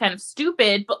and just kind of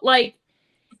stupid. But like,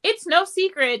 it's no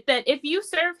secret that if you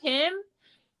serve him,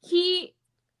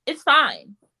 it's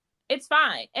fine. It's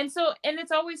fine. And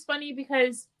it's always funny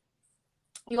because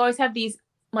you always have these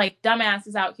like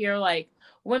dumbasses out here, like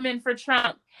women for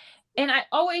Trump. And I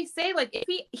always say, like, if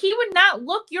he would not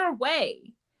look your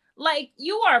way. Like,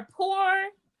 you are poor,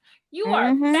 you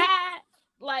are fat,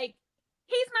 like,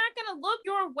 he's not going to look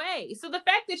your way. So the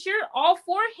fact that you're all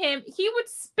for him, he would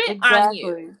spit on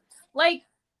you. Like,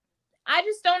 I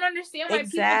just don't understand why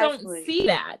people don't see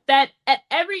that. That at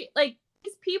every, like,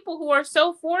 these people who are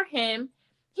so for him,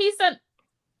 he's done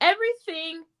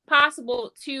everything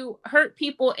possible to hurt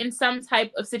people in some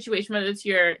type of situation, whether it's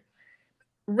your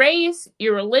race,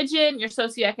 your religion, your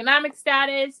socioeconomic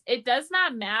status. It does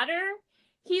not matter.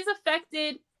 He's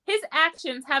affected, his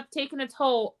actions have taken a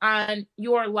toll on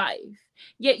your life,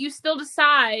 yet you still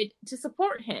decide to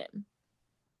support him.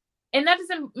 And that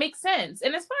doesn't make sense.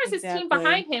 And as far as his team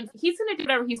behind him, he's going to do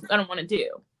whatever he's going to want to do.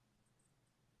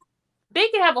 They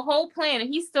can have a whole plan and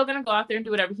he's still going to go out there and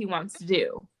do whatever he wants to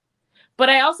do. But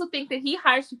I also think that he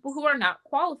hires people who are not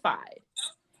qualified.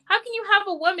 How can you have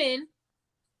a woman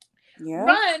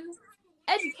run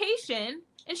education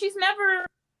and she's never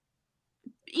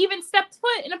even stepped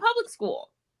foot in a public school?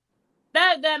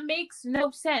 That makes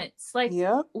no sense. Like,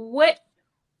 what?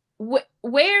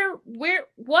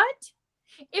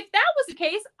 If that was the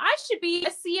case, I should be a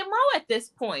CMO at this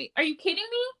point. Are you kidding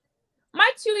me? My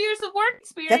 2 years of work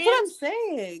experience, that's what I'm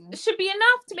saying, should be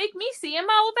enough to make me CMO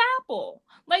of Apple.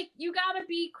 Like, you gotta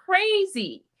be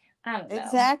crazy. I don't know.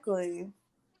 Exactly.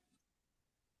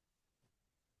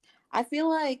 I feel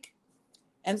like,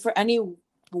 and for any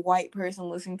white person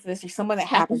listening to this, or someone that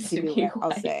happens to be white,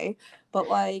 I'll say, but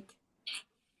like,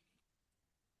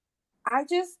 I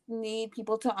just need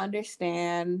people to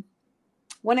understand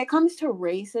when it comes to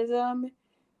racism,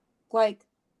 like,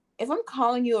 if I'm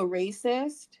calling you a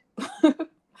racist,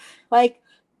 like,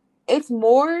 it's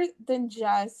more than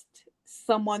just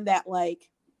someone that like,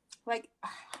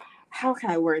 how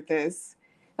can I word this?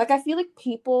 Like, I feel like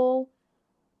people,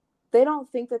 they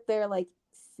don't think that they're like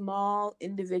small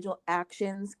individual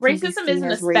actions can racism be seen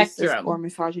isn't as a racist spectrum or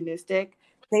misogynistic.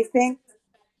 They think,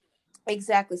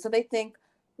 exactly. So they think,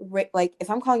 like, if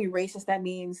I'm calling you racist, that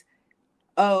means,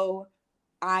 oh,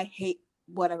 I hate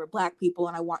whatever black people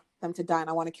and I want them to die and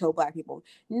I want to kill black people.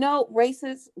 No,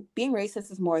 being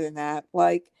racist is more than that.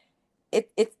 Like,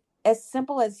 it's as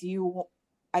simple as you,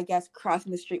 I guess,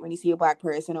 crossing the street when you see a black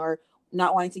person, or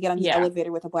not wanting to get on the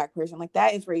elevator with a black person. Like,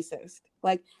 that is racist.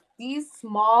 Like, these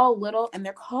small little, and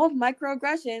they're called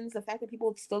microaggressions. The fact that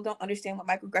people still don't understand what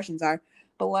microaggressions are,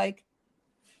 but like,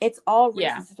 it's all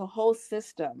racist. It's a whole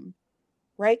system,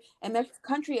 right? And this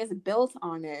country is built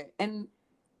on it, and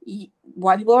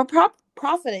white people are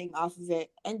profiting off of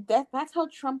it, and that's how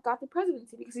Trump got the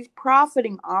presidency, because he's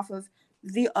profiting off of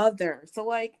the other. So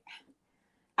like,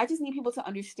 I just need people to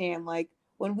understand, like,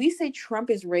 when we say Trump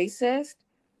is racist,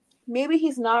 maybe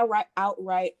he's not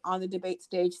outright on the debate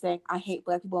stage saying, I hate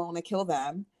black people, I want to kill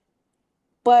them.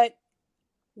 But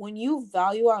when you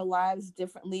value our lives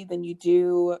differently than you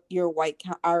do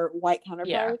our white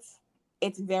counterparts,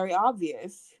 it's very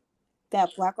obvious that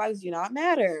Black lives do not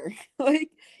matter. Like,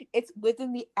 it's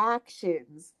within the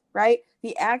actions, right?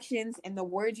 The actions and the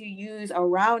words you use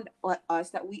around us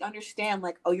that we understand,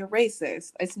 like, oh, you're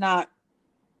racist. It's not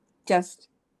just,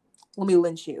 let me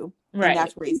lynch you. Right. And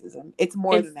that's racism. It's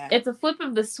more than that. It's a flip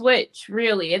of the switch,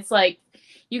 really. It's like,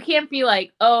 you can't be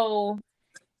like, oh,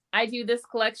 I do this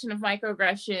collection of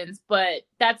microaggressions, but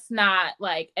that's not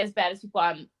like as bad as people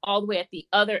on all the way at the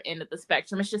other end of the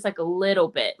spectrum. It's just like a little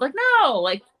bit. Like, no,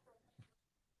 like.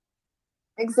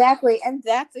 Exactly. And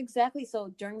that's exactly,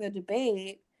 so during the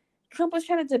debate, Trump was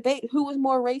trying to debate who was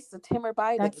more racist, him or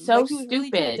Biden. That's so he was stupid.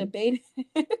 Really trying to debate.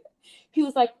 He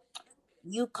was like,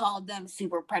 you called them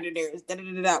super predators,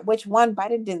 which one,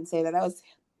 Biden didn't say that. That was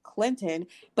Clinton.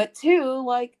 But two,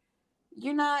 like,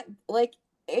 you're not, like,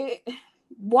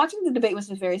 watching the debate was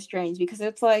just very strange, because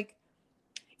it's like,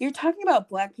 you're talking about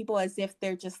black people as if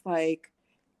they're just like,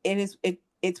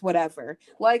 it's whatever.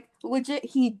 Like, legit,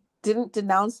 he didn't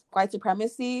denounce white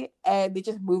supremacy and they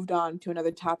just moved on to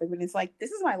another topic. And it's like, this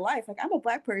is my life. Like, I'm a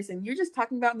black person. You're just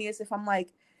talking about me as if I'm like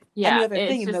any other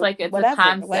thing. It's just like, it's whatever. A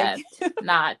concept, like,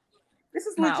 not. This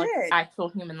is legit. Like actual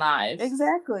human lives.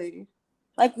 Exactly.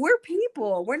 Like, we're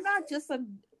people. We're not just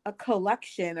a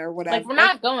collection or whatever. Like, we're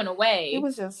not going away. It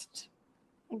was just,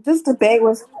 this debate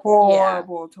was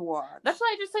horrible to watch. That's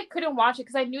why I just like couldn't watch it,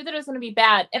 because I knew that it was going to be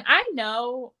bad. And I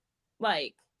know,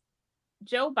 like,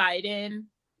 Joe Biden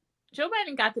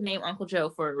got the name Uncle Joe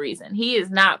for a reason. He is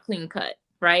not clean cut,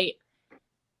 right?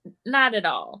 Not at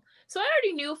all. So I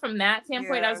already knew from that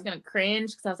standpoint I was going to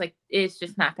cringe, because I was like, it's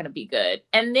just not going to be good.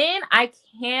 And then I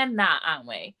cannot,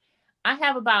 Anwe. I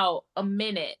have about a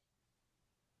minute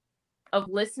of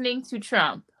listening to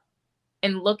Trump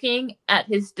and looking at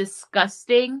his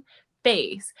disgusting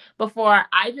face before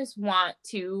I just want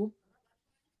to.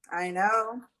 I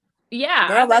know. Yeah,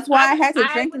 girl, that's why I had to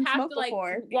drink and smoke like,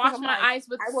 before. Wash my eyes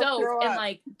with soap and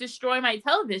like destroy my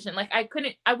television. Like, I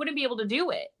wouldn't be able to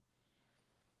do it.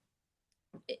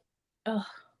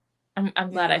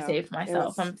 I'm glad I saved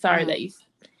myself. I'm sorry that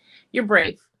you're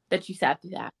brave that you sat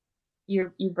through that.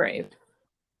 You're brave.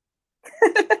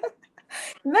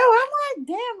 No, I'm like,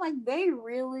 damn, like, they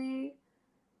really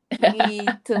need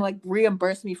to like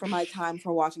reimburse me for my time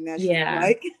for watching that shit.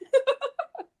 Like,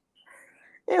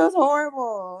 it was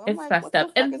horrible. I'm like, what the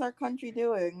fuck is our country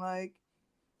doing? Like,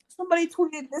 somebody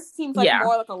tweeted, this seems like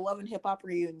more like a Love and Hip Hop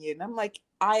reunion. I'm like,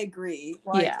 I agree.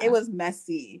 Like, it was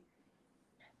messy.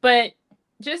 But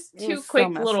just It two was so quick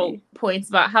little messy. points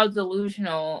about how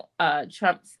delusional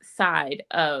Trump's side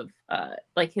of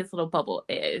like his little bubble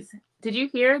is. Did you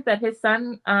hear that his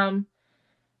son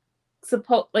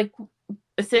like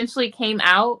essentially came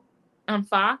out on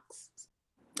Fox?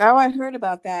 Oh, I heard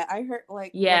about that. I heard,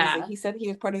 like, what is it? Yeah. He said he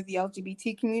was part of the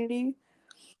LGBT community.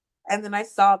 And then I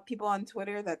saw people on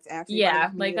Twitter that's actually part of the Yeah,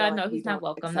 community. like, They're no, like, we he's not don't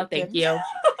welcome. No, accept thank him. you.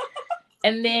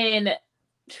 And then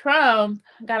Trump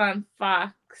got on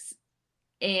Fox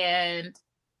and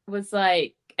was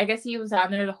like, I guess he was on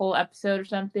there the whole episode or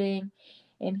something.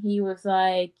 And he was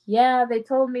like, yeah, they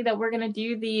told me that we're going to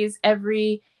do these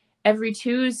every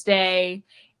Tuesday.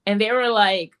 And they were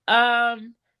like,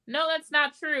 no, that's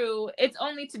not true. It's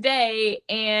only today.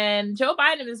 And Joe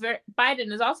Biden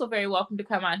is also very welcome to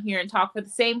come on here and talk for the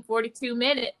same 42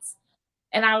 minutes.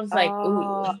 And I was like,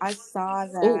 ooh, Oh, I saw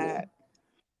ooh. that.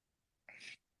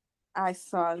 I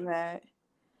saw that.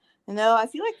 No, I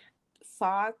feel like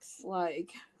Fox,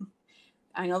 like,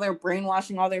 I know they're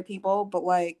brainwashing all their people, but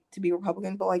like to be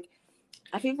Republican, but like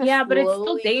I think they're Yeah, but it's still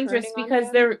slowly dangerous turning on because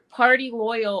him. they're party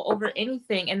loyal over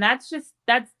anything. And that's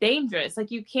dangerous.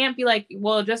 Like, you can't be like,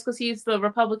 well, just because he's the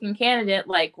Republican candidate,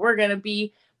 like, we're going to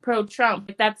be pro Trump.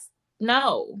 Like, that's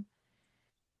no.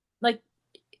 Like,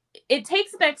 it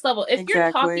takes the next level. If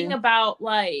you're talking Exactly. about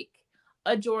like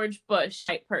a George Bush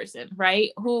type person, right?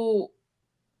 Who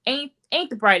ain't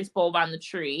the brightest bulb on the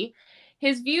tree.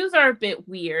 His views are a bit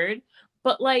weird,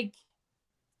 but like,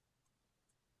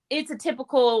 it's a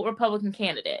typical Republican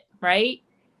candidate, right?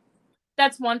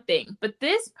 That's one thing. But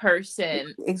this person,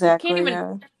 you can't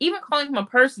Exactly. even calling him a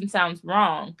person sounds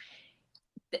wrong.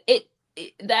 It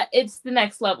that it's the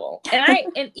next level. And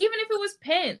even if it was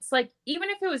Pence, like, even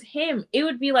if it was him, it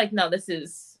would be like, no, this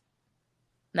is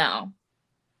no.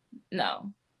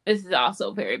 This is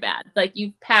also very bad. Like,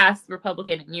 you've passed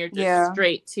Republican and you're just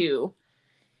straight to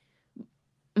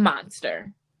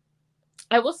monster.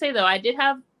 I will say though, I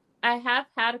have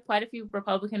had quite a few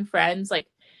Republican friends, like,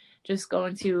 just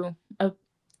going to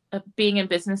being in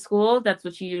business school. That's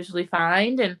what you usually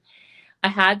find. And I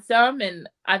had some, and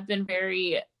I've been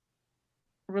very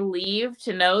relieved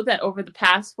to know that over the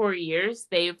past 4 years,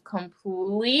 they've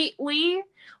completely,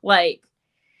 like,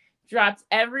 dropped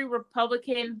every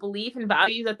Republican belief and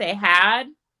value that they had.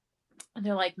 And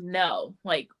they're like, no,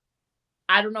 like,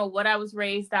 I don't know what I was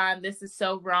raised on. This is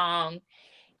so wrong.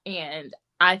 And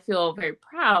I feel very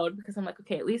proud because I'm like,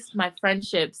 okay, at least my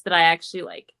friendships that I actually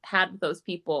like had with those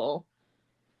people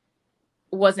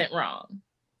wasn't wrong.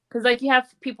 Because like, you have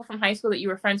people from high school that you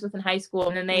were friends with in high school,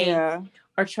 and then they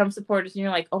are Trump supporters, and you're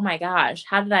like, oh my gosh,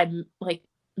 how did I like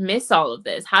miss all of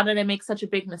this? How did I make such a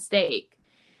big mistake?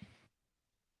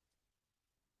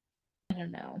 I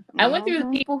don't know. I went through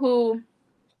the people who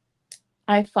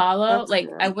I follow. That's like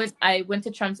good. I went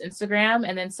to Trump's Instagram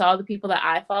and then saw the people that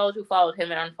I followed who followed him,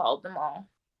 and unfollowed them all.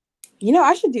 You know,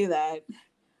 I should do that.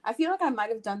 I feel like I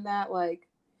might have done that, like,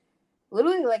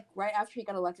 literally, like, right after he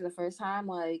got elected the first time.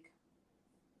 Like,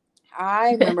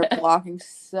 I remember blocking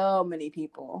so many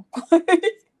people.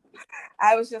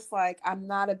 I was just like, I'm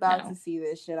not about to see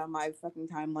this shit on my fucking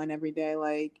timeline every day.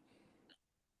 Like,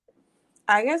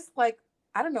 I guess, like,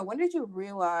 I don't know. When did you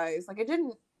realize? Like, it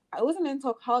wasn't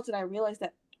until college that I realized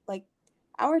that, like,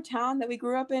 our town that we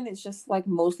grew up in is just, like,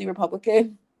 mostly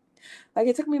Republican. Like,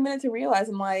 it took me a minute to realize.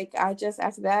 I'm like, after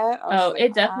that, I was like,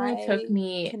 it definitely took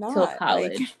me till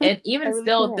college. Like, and even really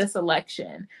still can't. this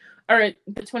election, or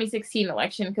the 2016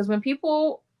 election, because I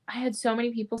had so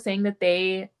many people saying that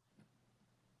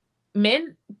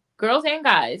girls and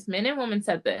guys, men and women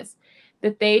said this,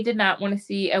 that they did not want to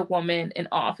see a woman in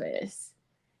office.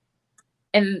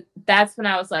 And that's when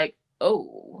I was like,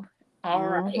 oh, all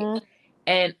right.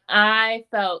 And I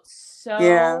felt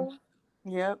so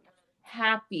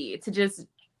happy to just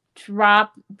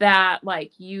drop that,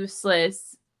 like,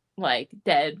 useless, like,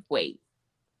 dead weight.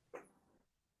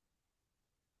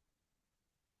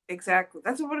 Exactly.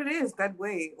 That's what it is, dead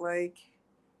weight. Like,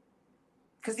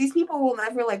 because these people will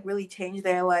never, like, really change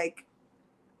their, like,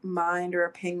 mind or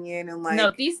opinion, and like,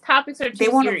 no, these topics are too they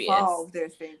won't serious. evolve their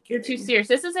thinking. You're too serious.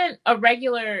 This isn't a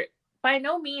regular, by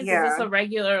no means is this a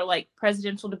regular, like,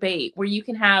 presidential debate where you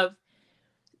can have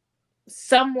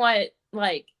somewhat,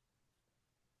 like,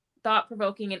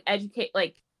 thought-provoking and educate,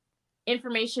 like,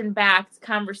 information-backed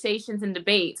conversations and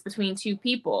debates between two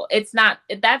people. That's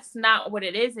not what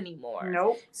it is anymore.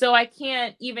 Nope. So I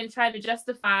can't even try to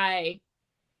justify,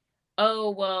 oh,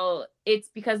 well, it's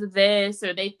because of this,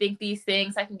 or they think these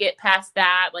things, I can get past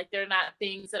that. Like, they're not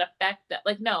things that affect that.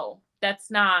 Like, no,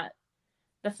 that's not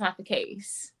the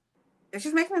case. It's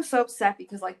just making me so upset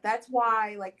because, like, that's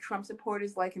why, like, Trump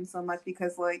supporters like him so much,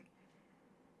 because, like,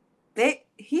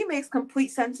 he makes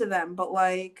complete sense to them, but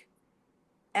like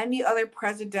any other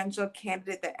presidential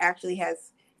candidate that actually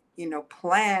has,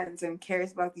 plans and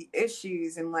cares about the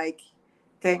issues and like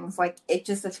things, like it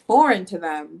just is foreign to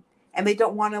them, and they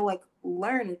don't want to like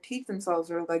learn or teach themselves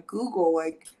or like Google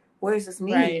like what does this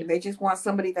mean. Right. They just want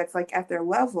somebody that's like at their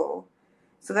level.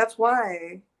 So that's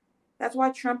why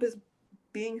Trump is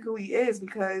being who he is,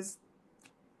 because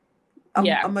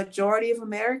a majority of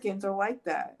Americans are like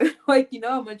that. Like,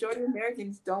 a majority of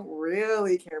Americans don't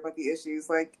really care about the issues.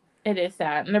 Like, it is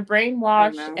sad. And the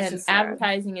brainwash and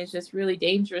advertising is just really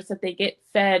dangerous, that they get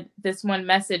fed this one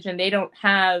message and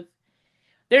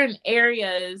they're in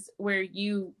areas where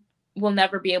you will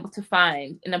never be able to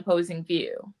find an opposing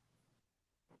view.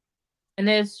 And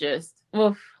it's just,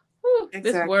 exactly.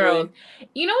 This world.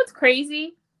 You know what's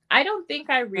crazy? I don't think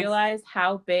I realized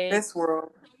how big this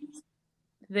world,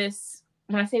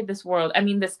 when I say this world, I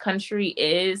mean this country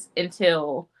is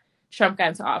until Trump got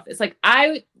into office. Like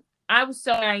I was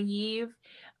so naive.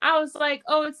 I was like,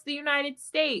 oh, it's the United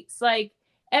States. Like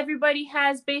everybody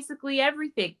has basically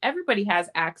everything. Everybody has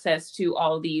access to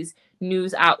all these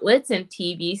news outlets and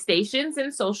TV stations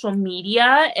and social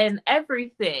media and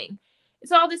everything.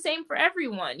 It's all the same for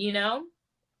everyone,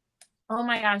 Oh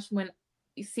my gosh, when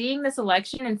seeing this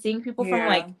election and seeing people from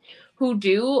like who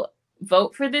do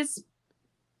vote for this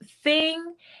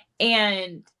thing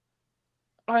and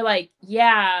are like,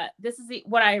 yeah, this is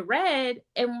what I read,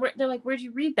 and they're like, where'd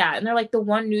you read that? And they're like, the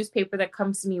one newspaper that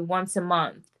comes to me once a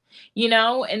month,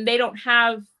 and they don't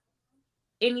have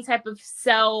any type of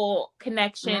cell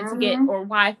connection to get, or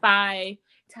Wi-Fi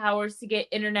towers to get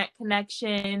internet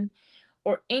connection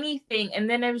or anything. And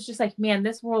then it was just like, man,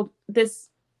 this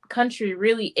country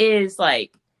really is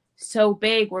like so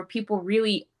big, where people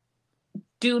really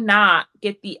do not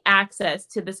get the access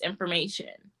to this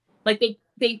information. Like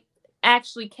they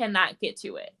actually cannot get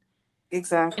to it.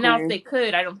 Exactly. And now if they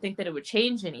could, I don't think that it would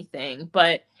change anything,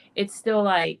 but it's still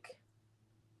like,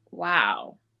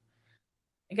 wow.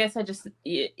 I guess it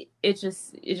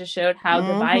just showed how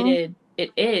divided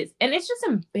it is. And it's just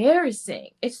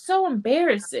embarrassing. It's so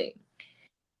embarrassing.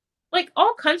 Like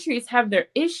all countries have their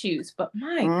issues, but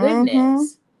my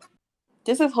goodness.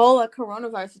 Just this whole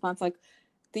coronavirus response, like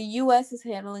the U.S. is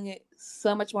handling it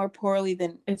so much more poorly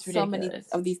than so many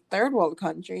of these third world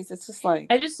countries. It's just like,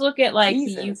 I just look at like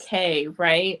Jesus. The UK,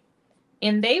 right?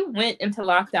 And they went into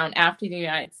lockdown after the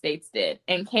United States did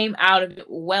and came out of it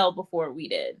well before we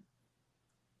did.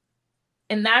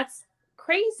 And that's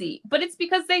crazy. But it's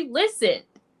because they listened.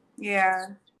 Yeah.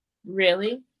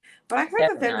 Really? But I heard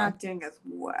that they're not doing as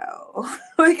well.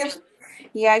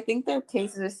 Yeah, I think their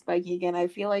cases are spiking again. I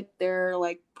feel like their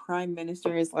like prime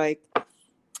minister is like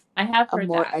I have heard a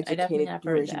more educated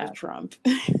version of Trump.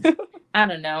 I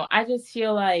don't know. I just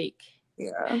feel like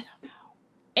and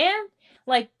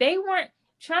like they weren't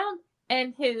Trump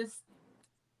and his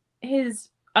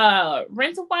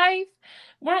rental wife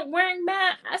weren't wearing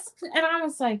masks, and I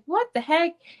was like, what the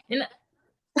heck? And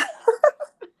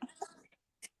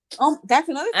that's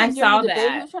another thing. I saw that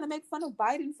they were trying to make fun of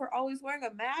Biden for always wearing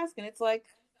a mask, and it's like,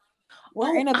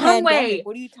 we're in a pandemic.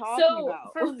 What are you talking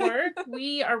about? For work,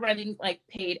 we are running like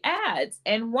paid ads,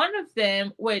 and one of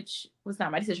them, which was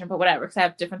not my decision, but whatever, because I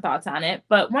have different thoughts on it.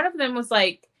 But one of them was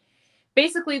like,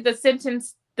 basically the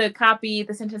sentence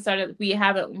started, we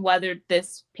haven't weathered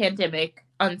this pandemic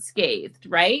unscathed,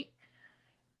 right?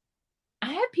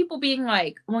 I had people being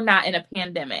like, we're not in a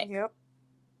pandemic. Yep.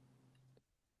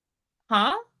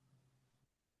 Huh?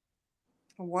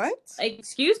 What? Like,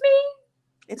 excuse me?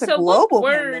 It's a global what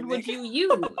word pandemic. would you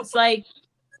use? Like,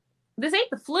 this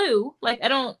ain't the flu. Like,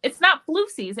 it's not flu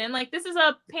season. Like, this is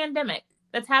a pandemic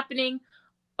that's happening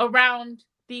around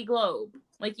the globe.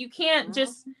 Like, you can't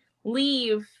just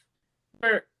leave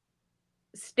your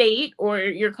state or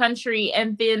your country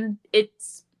and then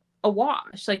it's a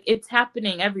wash. Like, it's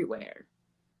happening everywhere.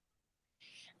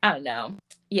 I don't know.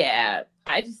 Yeah.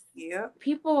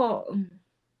 People.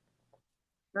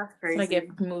 That's crazy. That's what I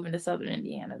get for moving to Southern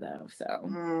Indiana, though.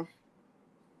 So.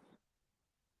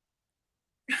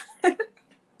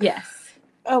 Yes.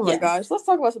 Oh my gosh. Let's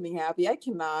talk about something happy. I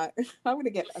cannot. I'm going to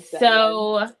get upset.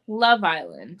 So, again. Love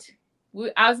Island.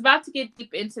 I was about to get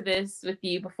deep into this with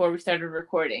you before we started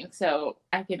recording, so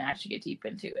I can actually get deep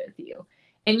into it with you.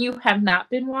 And you have not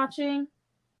been watching?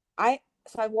 I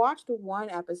watched one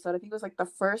episode. I think it was like the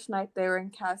first night they were in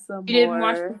Casa Amor. You didn't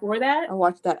watch before that? I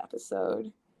watched that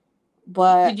episode.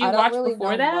 But did you watch really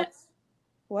before that?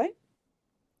 What?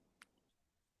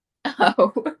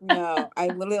 Oh. No, I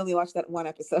literally only watched that one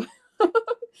episode. But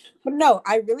no,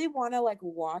 I really want to like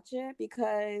watch it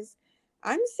because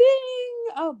I'm seeing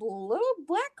a little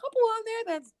black couple on there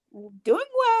that's doing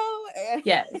well.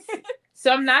 Yes.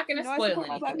 So I'm not gonna I spoil support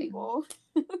my black anything, people.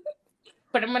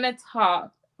 but I'm gonna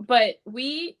talk. But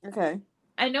Okay.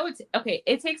 I know it's okay.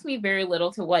 It takes me very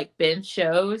little to like binge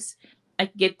shows. I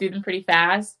can get through them pretty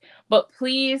fast. But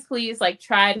please, please, like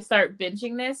try to start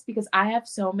binging this because I have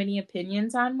so many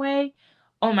opinions on Way.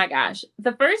 Oh my gosh.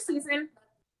 The first season.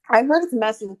 I heard it's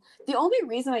messy. The only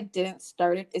reason I didn't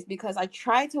start it is because I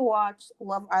tried to watch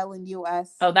Love Island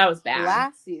US Oh, that was bad.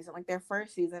 last season, like their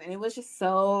first season, and it was just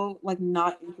so like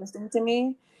not interesting to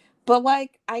me. But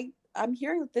like I'm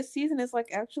hearing that this season is like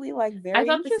actually like very I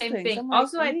thought the interesting. same thing. So I'm like,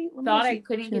 Also, let I me thought I actually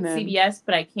couldn't get tune in. CBS,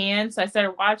 but I can. So I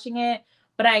started watching it.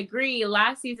 But I agree.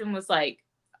 Last season was like,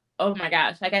 oh my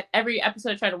gosh. Like every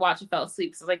episode I tried to watch, I fell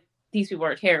asleep. So like these people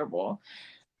are terrible.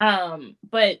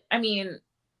 But I mean,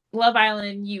 Love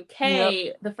Island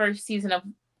UK, the first season of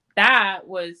that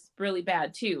was really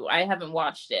bad too. I haven't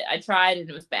watched it. I tried and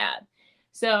it was bad.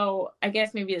 So I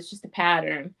guess maybe it's just a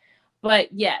pattern.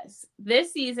 But yes,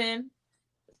 this season,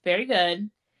 very good.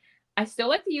 I still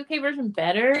like the UK version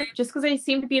better just because they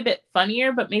seem to be a bit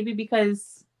funnier, but maybe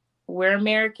because we're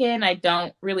American, I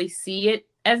don't really see it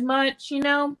as much, you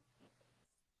know?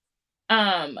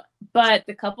 But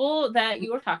the couple that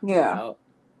you were talking about,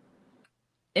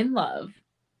 in love,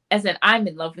 as in I'm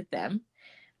in love with them.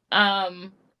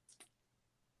 Anway,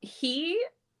 he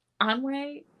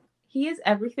is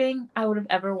everything I would have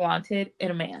ever wanted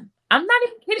in a man. I'm not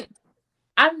even kidding.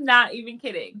 I'm not even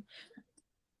kidding.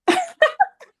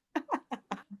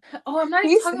 Oh, I'm not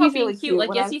even talking about being really cute. Like,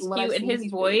 yes, he's cute, and his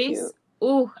voice. Really,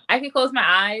 ooh, I could close my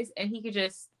eyes and he could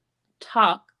just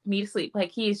talk me to sleep.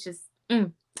 Like he's just.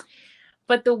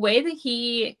 But the way that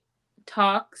he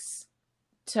talks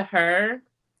to her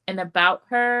and about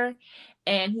her,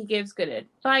 and he gives good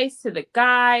advice to the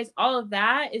guys, all of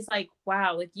that is like,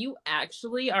 wow, like you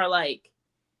actually are like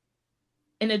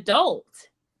an adult.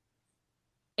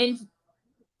 And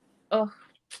oh,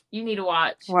 you need to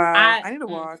watch. Wow, I need to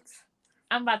watch.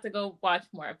 I'm about to go watch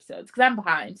more episodes because I'm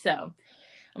behind. So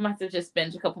I'm about to just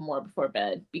binge a couple more before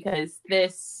bed because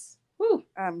this. Whew,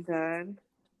 I'm done.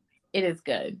 It is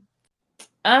good.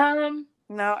 No,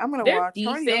 I'm gonna watch.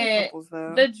 Decent. Couples,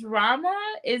 though. The drama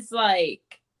is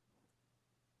like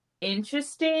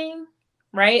interesting,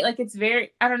 right? Like it's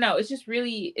very, I don't know, it's just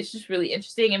really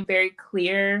interesting and very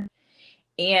clear.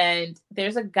 And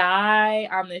there's a guy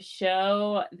on the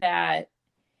show that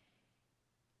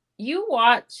you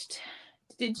watched.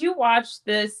 Did you watch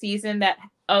the season that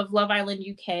of Love Island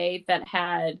UK that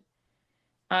had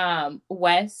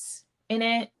Wes in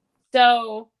it?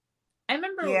 So I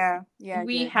remember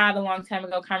we had a long time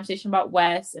ago a conversation about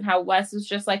Wes and how Wes was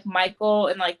just like Michael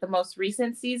in like the most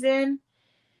recent season.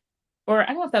 Or I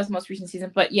don't know if that was the most recent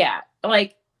season, but yeah,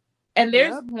 like, and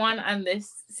there's one on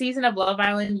this season of Love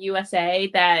Island USA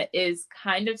that is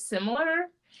kind of similar.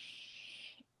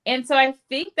 And so I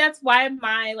think that's why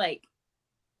I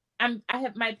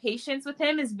have my patience with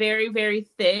him is very, very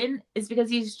thin, is because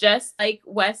he's just like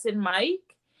Wes and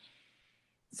Mike.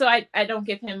 So I don't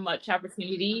give him much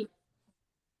opportunity.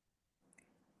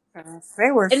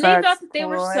 They were, and they thought that they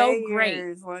were so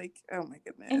great. Like, oh my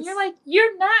goodness! And you're like,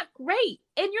 you're not great,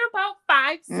 and you're about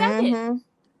 5'7". Mm-hmm.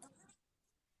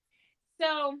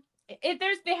 So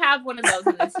they have one of those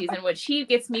in this season, which he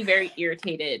gets me very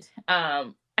irritated.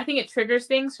 I think it triggers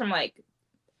things from like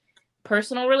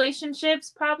personal relationships,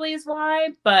 probably is why.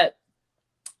 But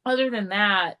other than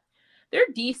that, they're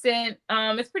decent.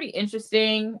 It's pretty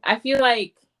interesting. I feel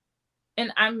like.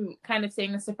 And I'm kind of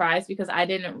saying a surprise because I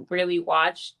didn't really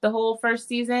watch the whole first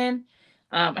season.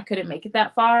 I couldn't make it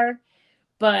that far.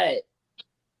 But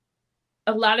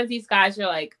a lot of these guys are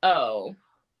like, oh,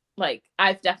 like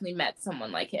I've definitely met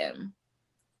someone like him.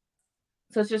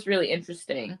 So it's just really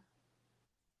interesting.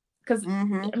 Because,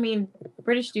 I mean,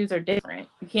 British dudes are different.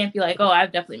 You can't be like, oh,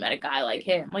 I've definitely met a guy like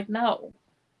him. Like, no.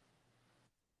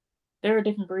 They're a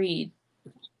different breed.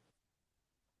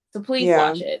 So please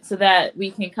watch it so that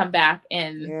we can come back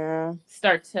and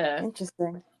start to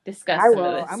discuss some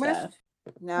of this stuff.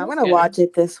 I'm gonna watch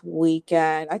it this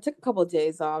weekend. I took a couple of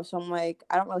days off, so I'm like,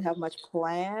 I don't really have much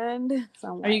planned.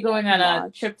 So are you going on a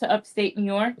trip to upstate New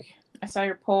York? I saw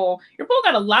your poll. Your poll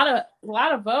got a lot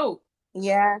of votes.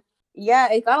 Yeah,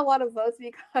 it got a lot of votes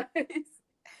because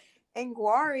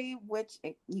Ngwari, which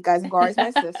you guys, Ngwari's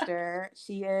my sister.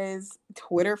 She is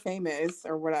Twitter famous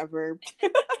or whatever.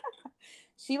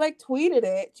 She like tweeted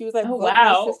it. She was like, vote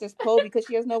my sister's poll because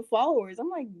she has no followers.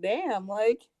 I'm like, damn,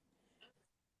 like,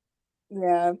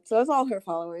 yeah. So that's all her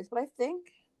followers. But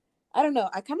I don't know.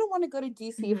 I kind of want to go to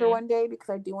DC for one day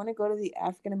because I do want to go to the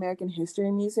African American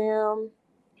History Museum.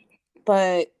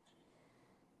 But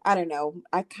I don't know.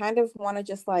 I kind of want to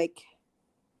just like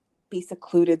be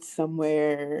secluded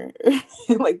somewhere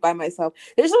like by myself.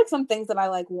 There's like some things that I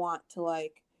like want to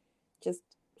like just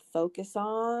focus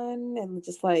on and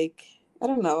just like I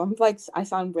don't know. I'm like I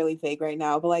sound really vague right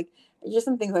now, but like there's just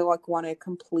some things I like want to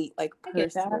complete like I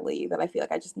get that. personally that I feel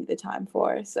like I just need the time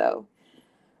for. So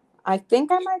I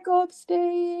think I might go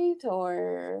upstate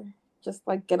or just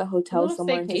like get a A hotel little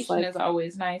somewhere and just staycation like is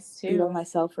always nice be by too.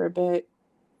 myself for a bit.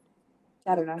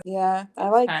 I don't know. Yeah, I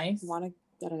That's like nice. want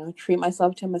to. I don't know. Treat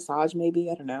myself to a massage, maybe.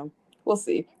 I don't know. We'll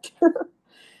see.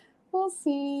 We'll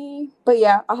see. But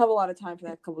yeah, I'll have a lot of time for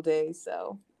that couple days,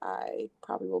 so I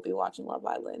probably will be watching Love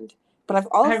Island. But I've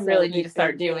I also really need to been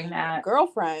start doing binging that.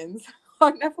 Girlfriends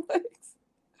on Netflix.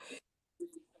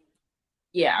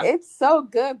 Yeah. It's so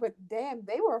good, but damn,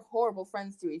 they were horrible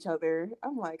friends to each other.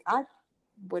 I'm like, I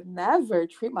would never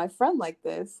treat my friend like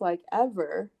this, like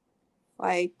ever.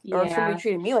 Like, or if somebody Yeah.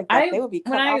 treated me like that, I they would be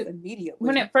when cut I off when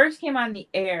immediately. it first came on the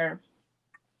air,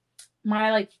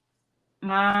 my like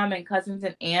mom and cousins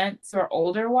and aunts who are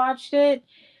older watched it.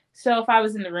 So if I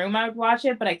was in the room, I would watch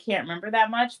it, but I can't remember that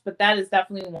much. But that is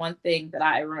definitely one thing that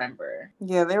I remember.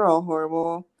 Yeah, they were all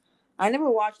horrible. I never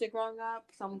watched it growing up,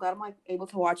 so I'm glad I'm like able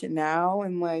to watch it now.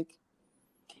 And like,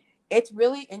 it's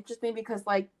really interesting because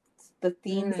like the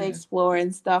themes they Mm. explore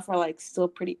and stuff are like still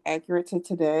pretty accurate to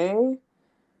today.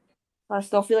 I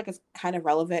still feel like it's kind of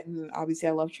relevant, and obviously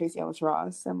I love Tracy Ellis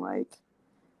Ross, and like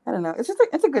I don't know, it's just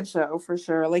it's a good show for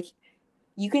sure. Like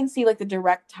you can see like the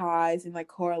direct ties and like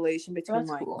correlation So between that's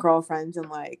like cool. Girlfriends and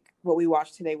like what we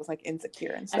watched today with like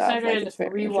Insecure and I stuff. Like started it's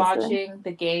very interesting. rewatching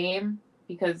The Game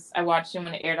because I watched it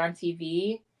when it aired on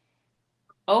TV.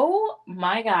 Oh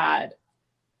my god.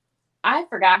 I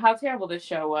forgot how terrible this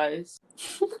show was.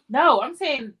 No, I'm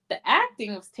saying the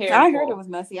acting was I heard it terrible. was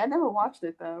messy. I never watched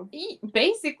it though.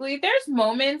 Basically, there's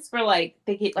moments where like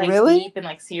they get like Really? deep and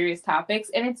like serious topics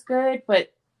and it's good,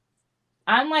 but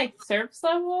on like surface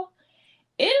level,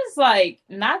 it is like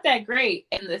not that great.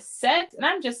 And the set, and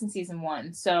I'm just in season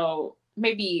 1, so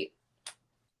maybe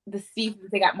the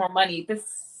seasons they got more money. The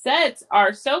sets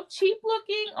are so cheap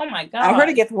looking. Oh my I heard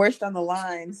it god. gets worse down the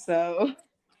line, so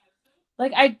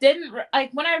Like I didn't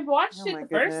like when I watched oh it my the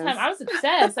first time, goodness. I was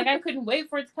obsessed. Like I couldn't wait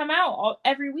for it to come out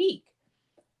every week.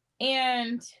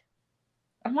 And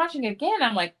I'm watching it again.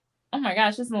 I'm like, oh my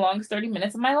gosh, this is the longest 30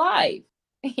 minutes of my life.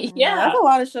 No, that's Yeah. a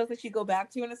lot of shows that you go back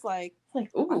to and it's like, It's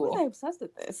like, why was I ooh, obsessed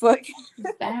with this? Like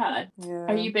it's bad.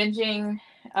 Are yeah. you binging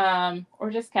or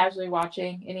just casually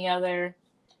watching any other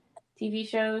TV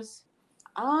shows?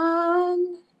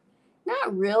 Um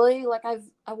Not really. Like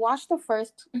I watched the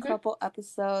first Mm-hmm. couple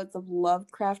episodes of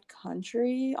Lovecraft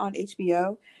Country on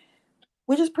HBO,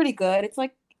 which is pretty good. It's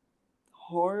like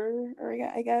horror, or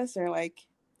I guess, or like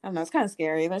I don't know. It's kind of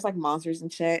scary. There's like monsters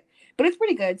and shit, but it's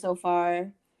pretty good so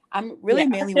far. I'm really Yeah.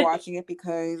 mainly watching it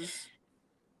because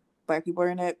black people are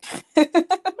in it.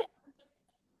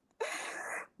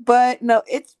 But no,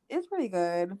 it's pretty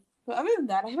good. But other than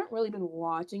that, I haven't really been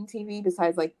watching TV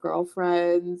besides like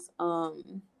Girlfriends,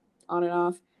 on and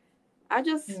off. I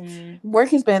just Mm, work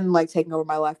has been like taking over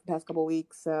my life the past couple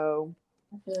weeks, so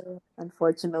I feel,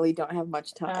 unfortunately don't have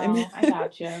much time. oh, I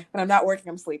gotcha. When I'm not working,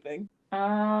 I'm sleeping.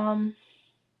 Um,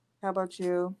 How about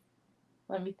you?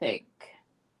 Let me think.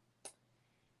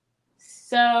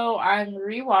 So I'm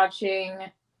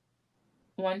rewatching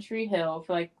One Tree Hill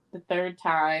for like the third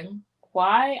time.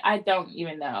 Why? I don't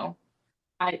even know.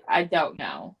 I don't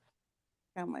know.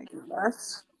 Oh my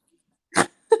goodness.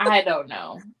 I don't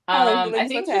know. I I just think about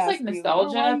to it's just like ask you, like,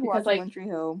 oh, why are nostalgia you because watching like One Tree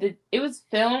Hill? it was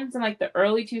filmed in like the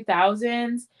early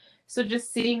 2000s, so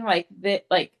just seeing like the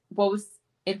like what was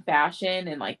in fashion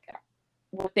and like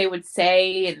what they would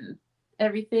say and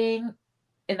everything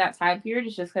in that time period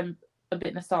is just kind of a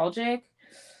bit nostalgic.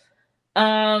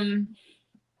 Um,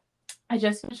 I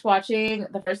just finished watching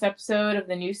the first episode of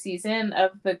the new season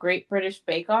of the Great British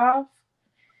Bake Off.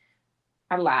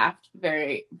 I laughed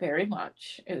very, very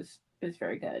much. It was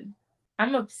very good.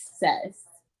 I'm obsessed.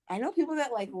 I know people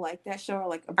that like that show are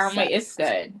like I'm like, it's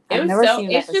obsessed. good. I've never seen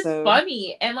an It's just episode.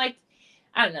 funny and like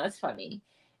I don't know, it's funny.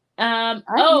 I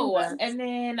hear Oh, that. and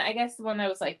then I guess the one that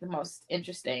was like the most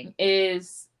interesting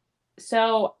is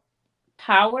so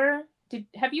Power. Did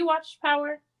have you watched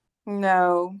Power?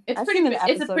 No, I've seen an It's a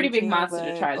episode pretty or big two, monster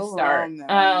to but try to overall, start. no,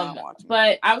 I'm not watching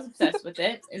But it. I was obsessed with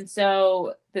it. And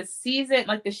so the season,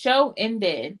 like the show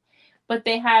ended, but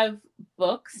they have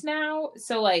books now.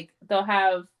 So like they'll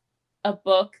have a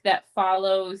book that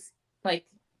follows like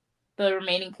the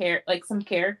remaining like some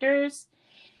characters.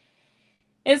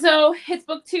 And so it's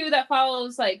book 2 that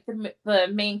follows like the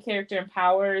main character in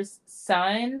Power's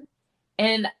son.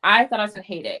 And I thought I was gonna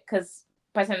hate it because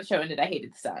by the time the show ended, I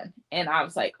hated the son. And I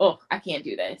was like, oh, I can't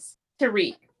do this.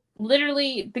 Tariq.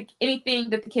 Literally, anything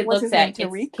that the kid What's looks his name? at gets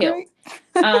Tariq, killed.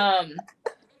 right?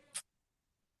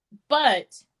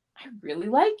 But I really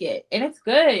like it. And it's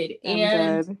good. I'm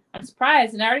and dead. I'm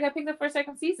surprised. And I already got picked up for a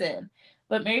second season.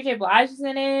 But Mary J. Blige is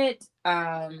in it.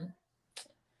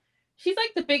 She's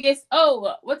like the biggest.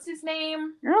 Oh, what's his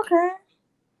name? You're okay.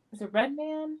 Is it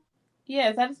Redman? Yeah,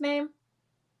 is that his name?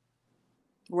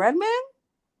 Redman?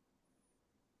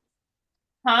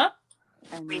 Huh?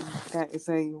 I mean, that is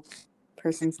a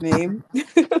person's name.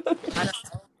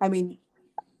 I mean,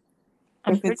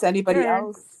 if it's anybody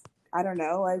else, I don't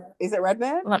know. Like, is it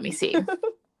Redman? Let me see.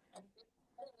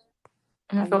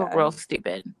 I'm gonna go real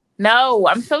stupid. No,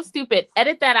 I'm so stupid.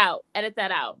 Edit that out. Edit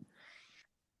that out.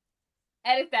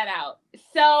 Edit that out.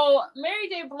 So Mary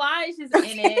J. Blige is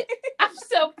in it. I'm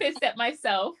so pissed at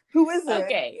myself. Who is it?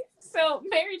 Okay, so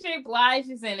Mary J. Blige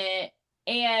is in it,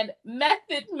 and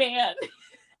Method Man.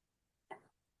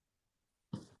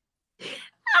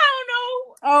 I don't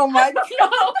know. Oh my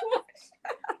god.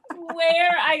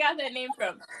 Where I got that name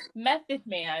from. Method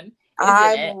Man is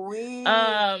I'm in it. weak.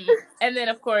 And then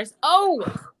of course,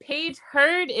 Paige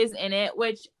Hurd is in it,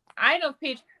 which I know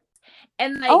Paige.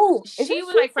 And like she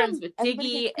was like friends with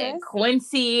Diggy and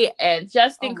Quincy and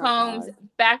Justin Combs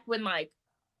back when like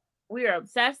we were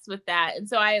obsessed with that. And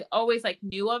so I always like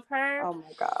knew of her. Oh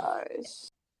my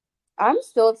gosh. I'm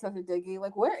still obsessed with Diggy.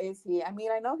 Like, where is he? I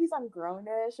mean, I know he's on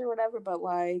Grownish or whatever, but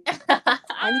like,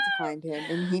 I need to find him,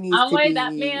 and he needs to be.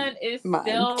 That man is mine.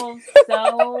 still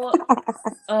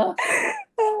so,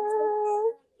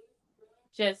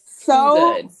 just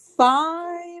so good.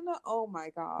 Fine. Oh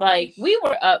my god! Like we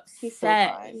were upset. He's so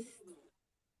fine.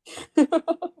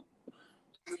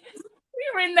 We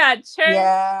were in that church.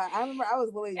 Yeah, I remember I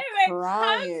was really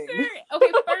crying.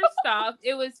 Okay, first off,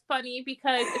 it was funny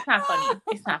because it's not funny.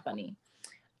 It's not funny.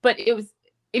 But it was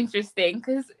interesting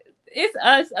because it's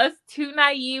us two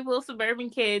naive little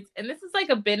suburban kids. And this is like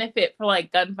a benefit for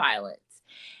like gun violence.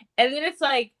 And then it's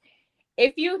like,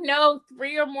 if you know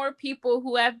 3 or more people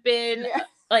who have been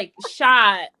like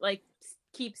shot, like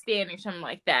keep standing, something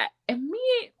like that. And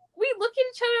we look at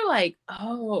each other like,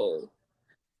 oh.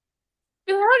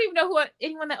 I don't even know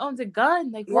anyone that owns a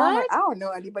gun. Like, what? Like, I don't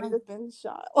know anybody that's been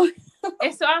shot.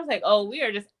 And so I was like, oh, we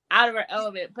are just out of our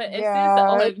element. But as soon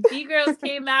as the OMG girls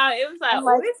came out, it was like,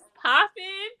 oh, it's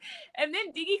popping. And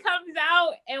then Diggy comes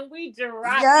out and we drop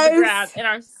to the ground and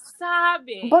are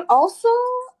sobbing. But also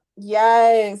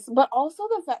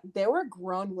the fact there were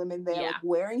grown women there, like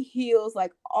wearing heels,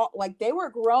 like they were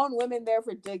grown women there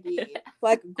for Diggy.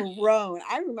 Like grown.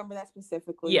 I remember that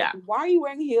specifically. Yeah. Like, why are you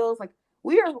wearing heels? Like,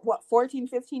 we are 14,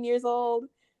 15 years old.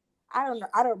 I don't know.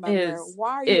 I don't remember.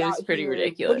 Why are you out here? Pretty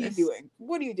ridiculous.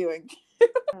 What are you doing?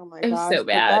 Oh my gosh. It was so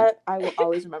bad. That, I will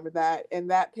always remember that. And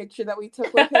that picture that we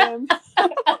took with him.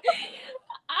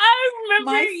 I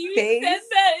remember you said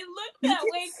that. It looked that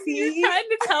way because you were trying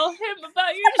to tell him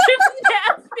about your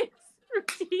gymnastics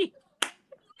routine.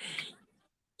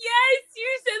 Yes,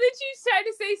 you said that you tried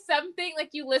to say something like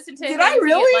you listened to him. Did I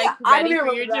really? Like ready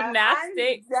for your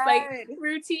gymnastics like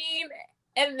routine,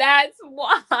 and that's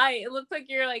why it looks like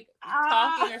you're like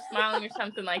talking or smiling or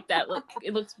something like that.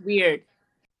 It looks weird.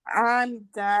 I'm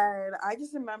dead. I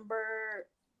just remember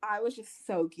I was just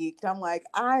so geeked. I'm like,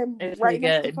 I'm right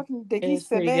next to fucking Diggy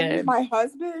Simmons, my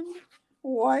husband.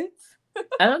 What?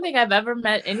 I don't think I've ever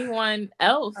met anyone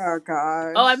else. Oh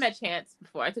gosh. Oh, I met Chance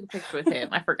before. I took a picture with him.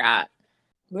 I forgot.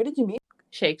 Where did you meet?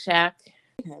 Shake Shack.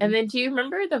 And then do you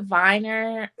remember the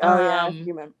Viner? Oh yeah,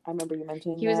 I remember you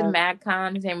mentioning he was in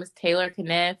MadCon. His name was Taylor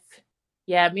Kniff.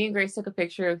 Yeah, me and Grace took a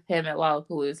picture of him at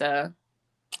Lollapalooza.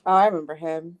 Oh, I remember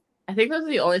him. I think those are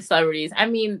the only celebrities. I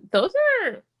mean,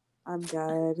 I'm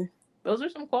dead. Those are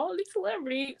some quality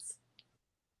celebrities.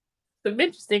 Some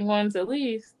interesting ones, at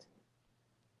least.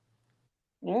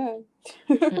 Yeah.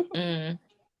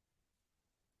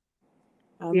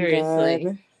 Seriously.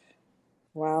 Dead.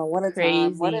 Wow, what a Crazy.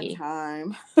 Time. What a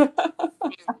time.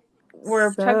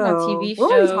 We're talking about TV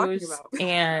shows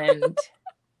and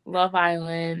Love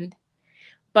Island.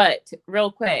 But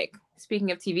real quick,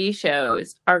 speaking of TV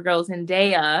shows, our girl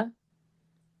Zendaya,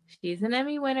 she's an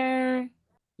Emmy winner.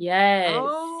 Yes.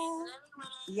 Oh,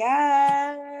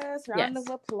 yes. Round of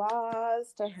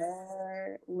applause to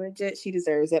her. Legit, she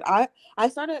deserves it. I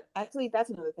started, actually, that's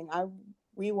another thing. I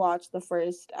rewatched the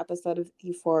first episode of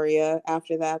Euphoria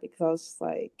after that because I was just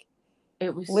like,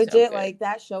 it was legit, so like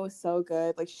that show is so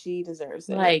good. Like she deserves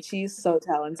it. Like she's so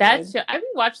talented. That show, I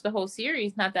rewatched the whole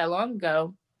series not that long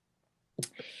ago.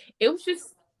 It was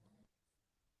just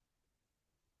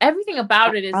everything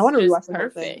about it is I want to rewatch the whole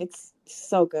thing. It's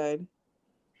so good.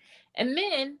 And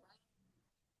then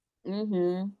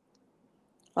Mm-hmm.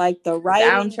 Like the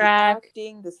writing, the Soundtrack,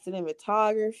 acting, the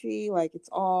cinematography, like it's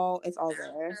all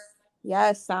there.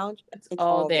 Yes, it's it's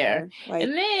all all there. there. Like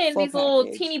And then full these little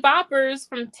package. teeny boppers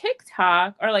from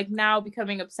TikTok are like now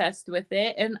becoming obsessed with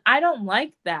it, and I don't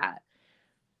like that.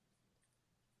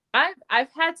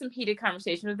 I've had some heated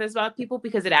conversations with this about people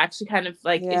because it actually kind of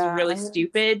like is Yeah, really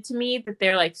stupid to me that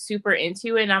they're like super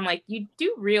into it. And I'm like, you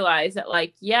do realize that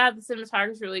like, yeah, the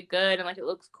cinematography is really good and like it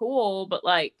looks cool, but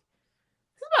like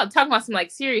this is about talking about some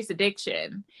like serious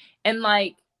addiction. And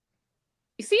like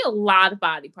you see a lot of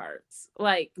body parts.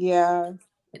 Like yeah,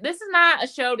 this is not a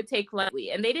show to take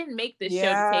lightly. And they didn't make this show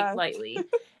to take yeah, lightly.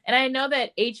 And I know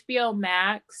that HBO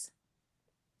Max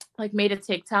like made a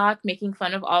TikTok making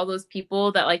fun of all those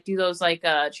people that like do those like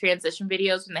transition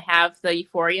videos when they have the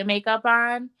Euphoria makeup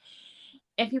on.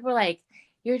 And people are like,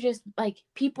 you're just like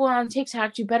people on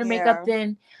TikTok do better makeup yeah,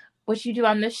 than what you do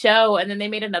on this show. And then they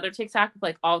made another TikTok with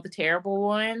like all the terrible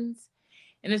ones.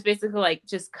 And it's basically like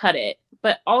just cut it.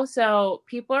 But also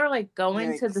people are like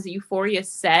going to the yikes. Euphoria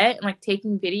set and like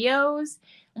taking videos.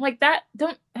 I'm like that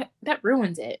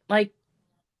ruins it. Like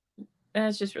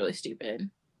that's just really stupid.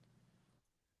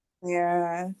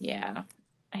 Yeah, Yeah.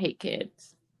 I hate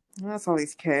kids. that's all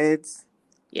these kids.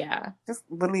 Yeah. Just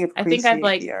literally I think I've appreciate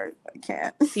like the art. I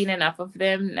can't. seen enough of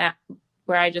them that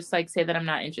where I just like say that I'm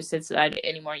not interested so that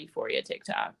any more Euphoria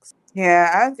TikToks.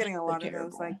 Yeah, I was getting a They're lot of those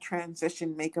terrible. like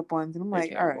transition makeup ones, and I'm They're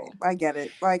like, all right, terrible. I get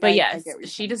it. Like, But I yes, get what you're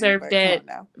she trying to do, deserved but come on it.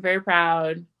 now. Very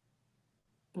proud.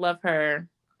 Love her.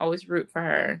 Always root for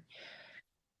her.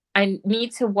 I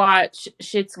need to watch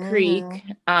Schitt's Creek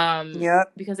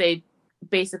Yep. because they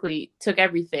basically took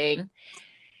everything.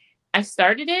 I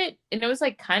started it and it was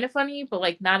like kind of funny, but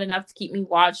like not enough to keep me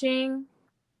watching.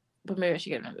 But maybe I should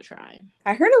give another try.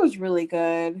 I heard it was really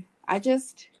good.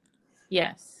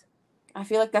 Yes. I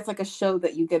feel like that's like a show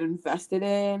that you get invested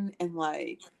in, and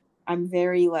like I'm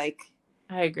very like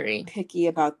I agree. picky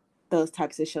about those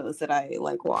types of shows that I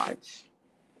like watch.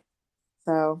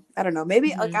 So I don't know.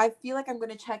 Maybe like I feel like I'm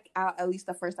gonna check out at least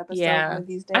the first episode one Yeah. of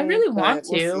these I days, really want but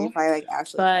we'll see to, if I like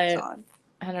actually catch but on.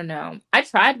 I don't know. I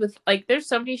tried with like there's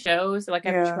so many shows like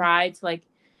I've Yeah. tried to like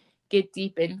get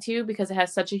deep into because it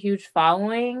has such a huge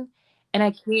following and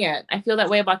I can't. I feel that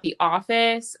way about The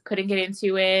Office. Couldn't get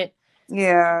into it.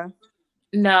 Yeah.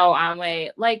 No, I'm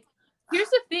like here's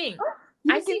the thing.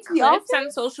 You I didn't get see into The clips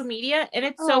on social Office? media and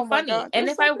it's so Oh my funny. god, they're And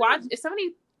if so I watch good. if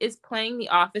somebody is playing The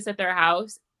Office at their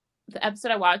house, the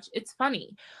episode I watch, it's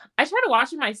funny. I try to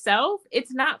watch it myself,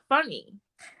 it's not funny.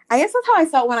 I guess that's how I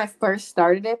felt when I first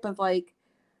started it, but like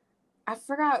I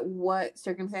forgot what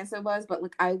circumstance it was, but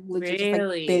like I legit just like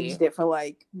Really? binged it for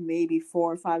like maybe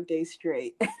 4 or 5 days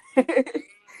straight.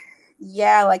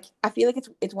 Yeah, like I feel like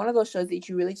it's one of those shows that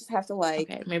you really just have to like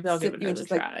Okay, maybe I'll give sit it through and another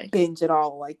just like try. binge it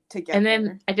all like And then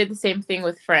together. I did the same thing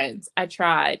with Friends. I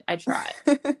tried.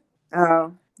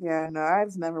 Oh, yeah, no,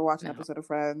 I've never watched an No. episode of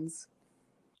Friends.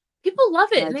 People love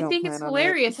it I and they don't think it's plan on it.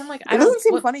 hilarious. I'm like, I It don't doesn't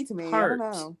seem what funny to me. I don't part?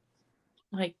 know.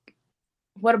 Like,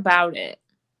 what about it?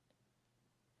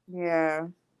 Yeah,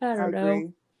 I I don't know. agree.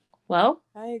 Well,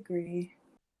 I agree.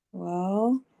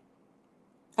 Well,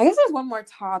 I guess there's one more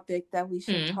topic that we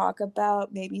should talk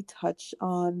about, maybe touch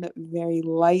on very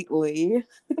lightly.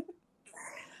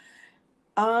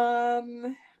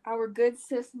 Our good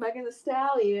sis Megan Thee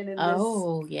Stallion and this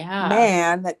oh yeah.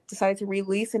 man that decided to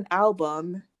release an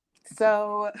album.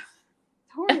 So,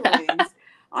 Tory Lanez,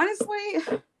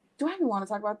 honestly, do I even want to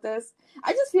talk about this?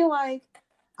 I just feel like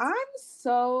I'm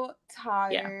so Yeah.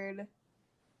 tired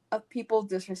of people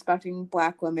disrespecting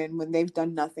Black women when they've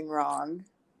done nothing wrong.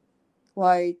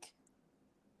 Like,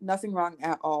 nothing wrong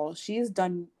at all. She's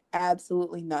done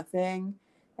absolutely nothing.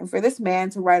 And for this man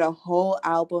to write a whole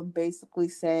album basically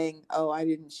saying, "Oh, I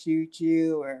didn't shoot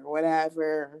you," or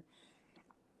whatever,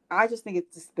 I just think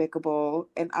it's despicable.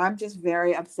 And I'm just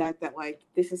very upset that, like,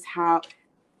 this is how.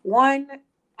 One,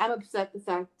 I'm upset the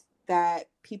fact that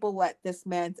people let this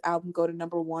man's album go to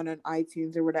 #1 on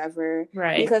iTunes or whatever.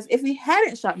 Right. Because if he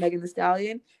hadn't shot Megan Thee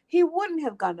Stallion, he wouldn't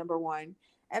have gone #1.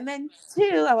 And then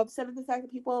two, I'm upset at the fact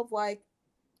that people have like,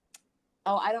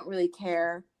 oh, I don't really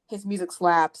care. His music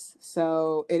slaps,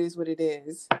 so it is what it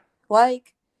is.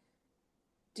 Like,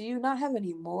 do you not have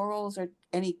any morals or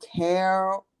any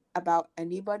care about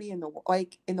anybody in the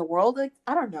world? Like,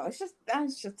 I don't know.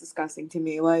 That's just disgusting to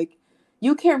me. Like,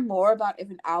 you care more about if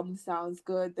an album sounds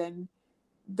good than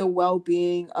the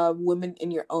well-being of women in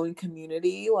your own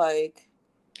community. Like,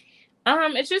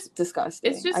 It's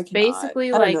disgusting. I cannot. basically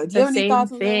I don't like know. Do you the have any same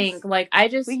thoughts on thing. this? Like I We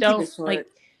just can keep don't it short. like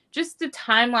just the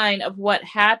timeline of what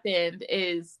happened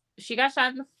is she got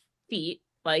shot in the feet.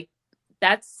 Like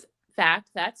that's fact,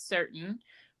 that's certain,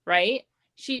 right?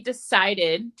 she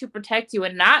decided to protect you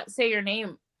and not say your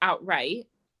name outright,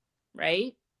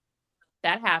 right?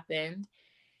 That happened.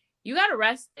 You got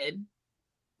arrested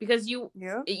because you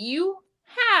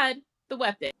had the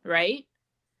weapon, right?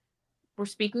 We're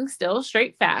speaking still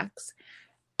straight facts.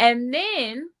 And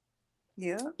then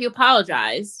you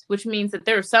apologize, which means that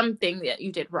there was something that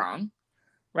you did wrong,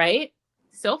 right?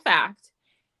 Still fact.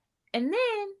 And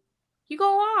then you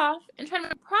go off and try to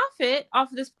make profit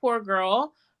off of this poor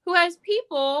girl who has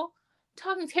people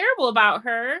talking terrible about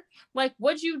her. Like,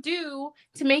 what'd you do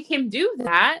to make him do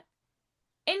that?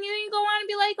 And you go on and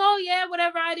be like, oh yeah,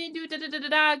 whatever, I didn't do, da da da da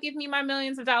da. Give me my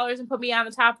millions of dollars and put me on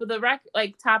the top of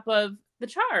the top of the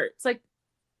charts. Like,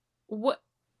 what?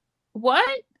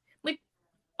 Like,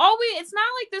 it's not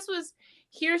like this was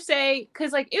hearsay,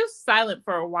 because like it was silent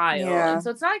for a while, and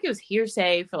so it's not like it was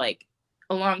hearsay for like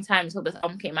a long time until this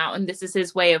album came out, and this is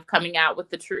his way of coming out with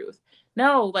the truth.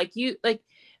 No, like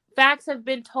facts have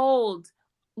been told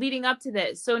leading up to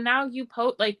this. So now you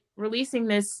releasing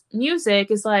this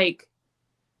music is like,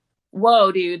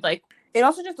 whoa, dude. Like, it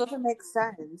also just doesn't make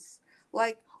sense.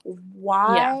 Like,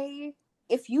 why?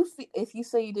 If you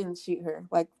say you didn't shoot her,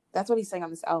 like that's what he's saying on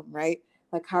this album, right?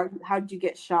 Like, how did you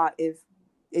get shot if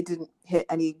it didn't hit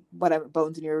any whatever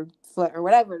bones in your foot or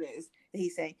whatever it is that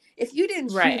he's saying? If you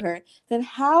didn't shoot her, then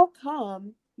how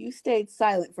come you stayed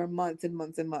silent for months and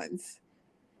months and months?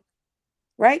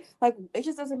 Right? Like, it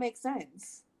just doesn't make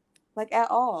sense, like,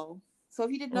 at all. So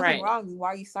if you did nothing wrong, why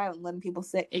are you silent, letting people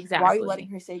say? Exactly. Why are you letting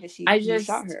her say that you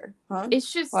shot her? Huh?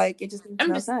 It's just like, it just makes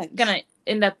no sense. I'm just gonna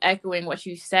end up echoing what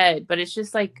you said, but it's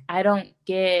just like, I don't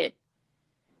get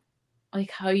like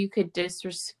how you could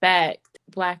disrespect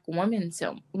Black women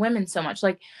so much.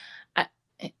 Like,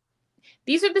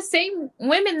 these are the same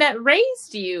women that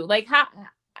raised you. Like, how?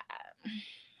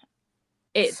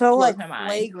 It so blows like my mind.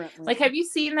 Flagrantly. Like, have you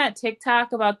seen that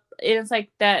TikTok about? It's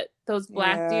like those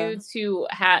Black dudes who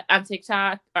had on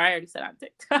TikTok, or I already said on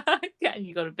TikTok. Yeah,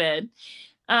 you go to bed.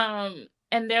 And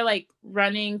they're like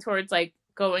running towards like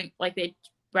going, like they'd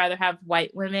rather have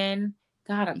white women.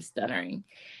 God, I'm stuttering.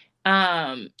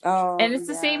 And it's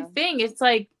the same thing. It's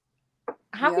like,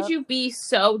 how could you be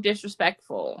so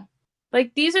disrespectful?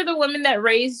 Like, these are the women that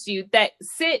raised you, that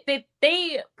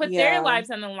they put their lives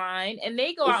on the line, and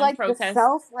they go out and protest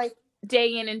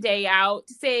day in and day out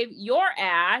to save your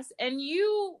ass, and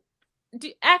you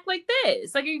act like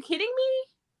this. Like, are you kidding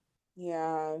me?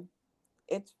 Yeah,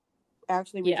 it's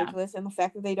actually ridiculous. And the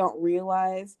fact that they don't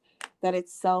realize that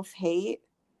it's self-hate,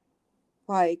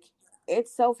 like,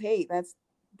 it's self-hate. That's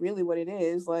really what it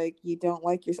is. Like, you don't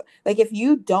like yourself. Like, if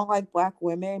you don't like Black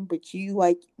women, but you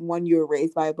like, when you were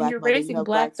raised by a Black mother, raising you have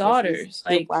Black daughters, sisters,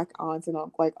 like Black aunts and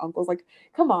like uncles, like,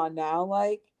 come on now.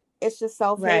 Like, it's just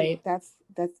self-hate. That's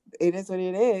it is what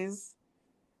it is.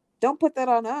 Don't put that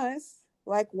on us.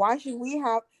 Like, why should we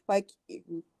have, like,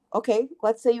 okay,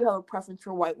 let's say you have a preference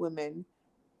for white women.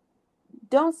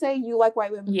 Don't say you like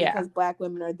white women because Black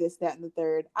women are this, that, and the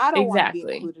third. I don't want to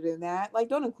be included in that. Like,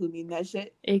 don't include me in that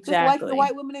shit. Just like the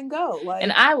white women and go. Like,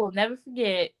 and I will never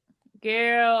forget,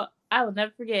 girl, I will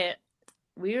never forget.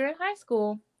 We were in high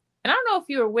school, and I don't know if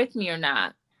you were with me or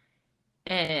not.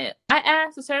 And I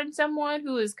asked a certain someone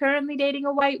who is currently dating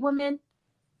a white woman,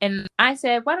 and I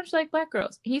said, why don't you like Black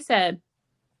girls? He said,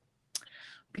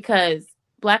 because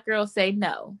Black girls say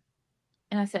no.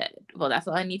 And I said, well, that's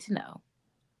all I need to know.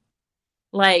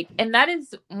 Like, and that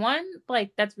is one,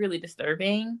 like, that's really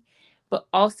disturbing. But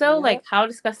also, like, how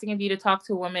disgusting of you to talk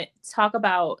to a woman, talk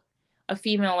about a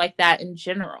female like that in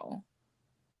general.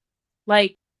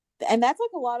 Like, and that's like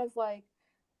a lot of like,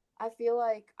 I feel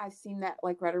like I've seen that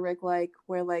like rhetoric, like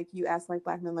where like you ask like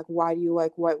Black men, like, why do you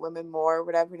like white women more or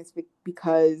whatever, and it's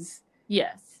because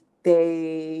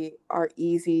they are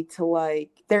easy to like,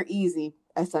 they're easy,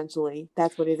 essentially.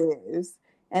 That's what it is.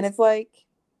 And it's like,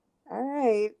 all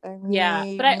right, I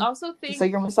mean, but I also think so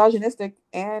you're misogynistic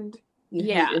and you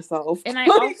hate yourself. And I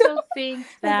also think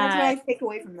that that's what I take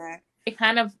away from that. It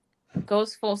kind of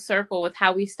goes full circle with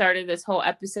how we started this whole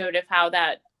episode, of how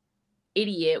that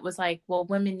idiot was like, well,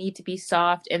 women need to be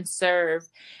soft and serve.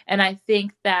 And I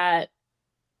think that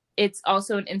it's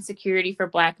also an insecurity for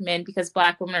Black men, because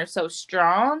Black women are so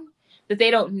strong that they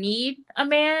don't need a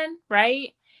man,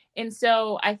 right? And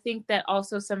so I think that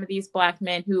also some of these Black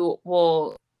men who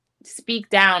will speak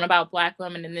down about Black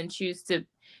women and then choose to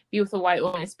be with a white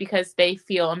woman, is because they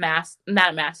feel not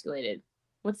emasculated.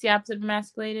 What's the opposite of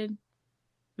emasculated?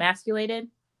 Masculated?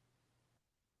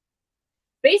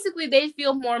 Basically, they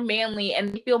feel more manly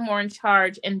and they feel more in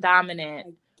charge and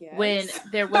dominant when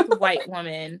they're with a white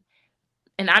woman.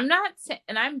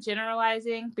 and I'm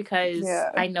generalizing because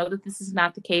I know that this is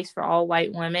not the case for all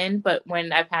white women, but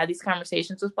when I've had these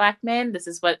conversations with Black men, this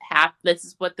is what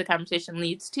the conversation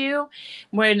leads to,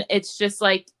 when it's just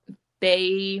like,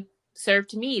 they serve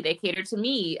to me, they cater to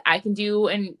me, I can do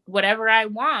and whatever I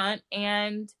want,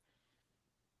 and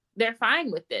they're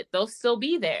fine with it. They'll still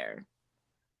be there.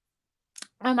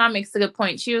 My mom makes a good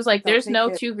point. She was like, there's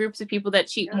no two groups of people that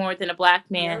cheat more than a Black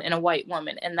man and a white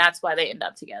woman, and that's why they end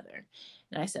up together.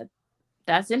 And I said,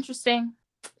 that's interesting.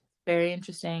 Very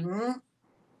interesting. Mm-hmm.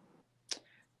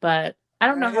 But I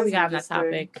don't know how we got on that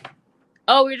topic.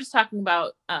 Oh, we were just talking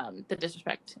about the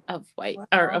disrespect of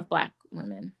of Black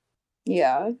women.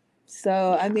 Yeah.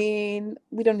 So, I mean,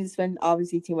 we don't need to spend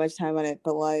obviously too much time on it,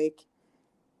 but like,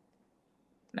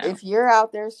 no. If you're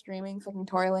out there streaming fucking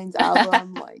Tory Lanez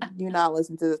album, like, do not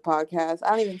listen to this podcast. I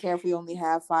don't even care if we only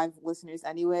have 5 listeners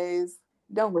anyways.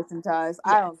 Don't listen to us.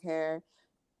 Yes. I don't care.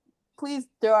 Please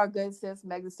throw our good sis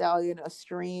Meg Thee Stallion a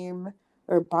stream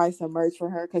or buy some merch for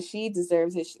her, because she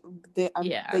deserves it.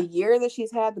 The year that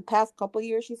she's had, the past couple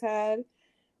years she's had,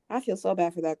 I feel so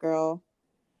bad for that girl.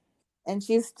 And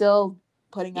she's still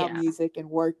putting out music and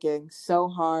working so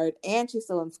hard, and she's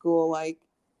still in school. Like,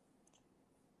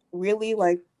 really,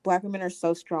 like, Black women are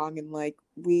so strong, and like,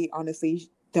 we honestly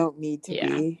don't need to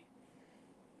be.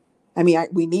 I mean,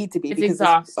 we need to be because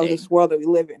of this world that we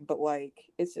live in, but like,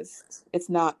 it's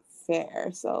not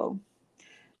fair. So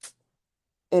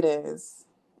it is.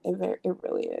 It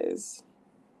really is.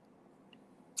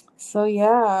 So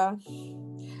yeah.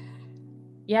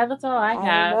 Yeah, that's all I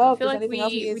have. I feel like anything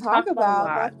else we need to talk about.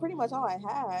 That's pretty much all I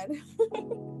had.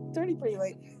 It's already pretty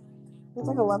late. It's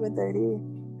like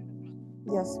 11:30.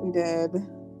 Yes, we did.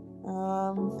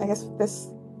 I guess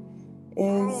this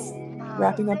is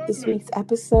wrapping up this week's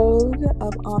episode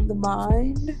of On the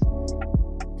Mind.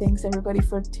 Thanks everybody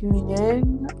for tuning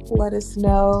in. Let us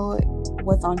know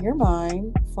what's on your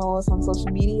mind. Follow us on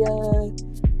social media.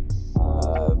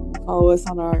 Follow us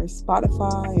on our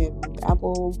Spotify and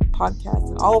Apple Podcasts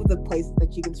and all of the places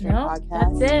that you can stream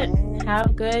podcasts. That's it. And have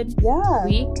a good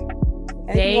week,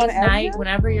 day, night,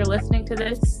 whenever you're listening to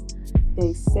this.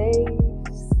 Stay safe.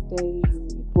 Stay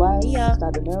blessed.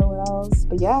 I don't know what else.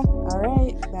 But yeah, all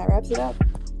right. That wraps it up.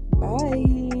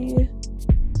 Bye.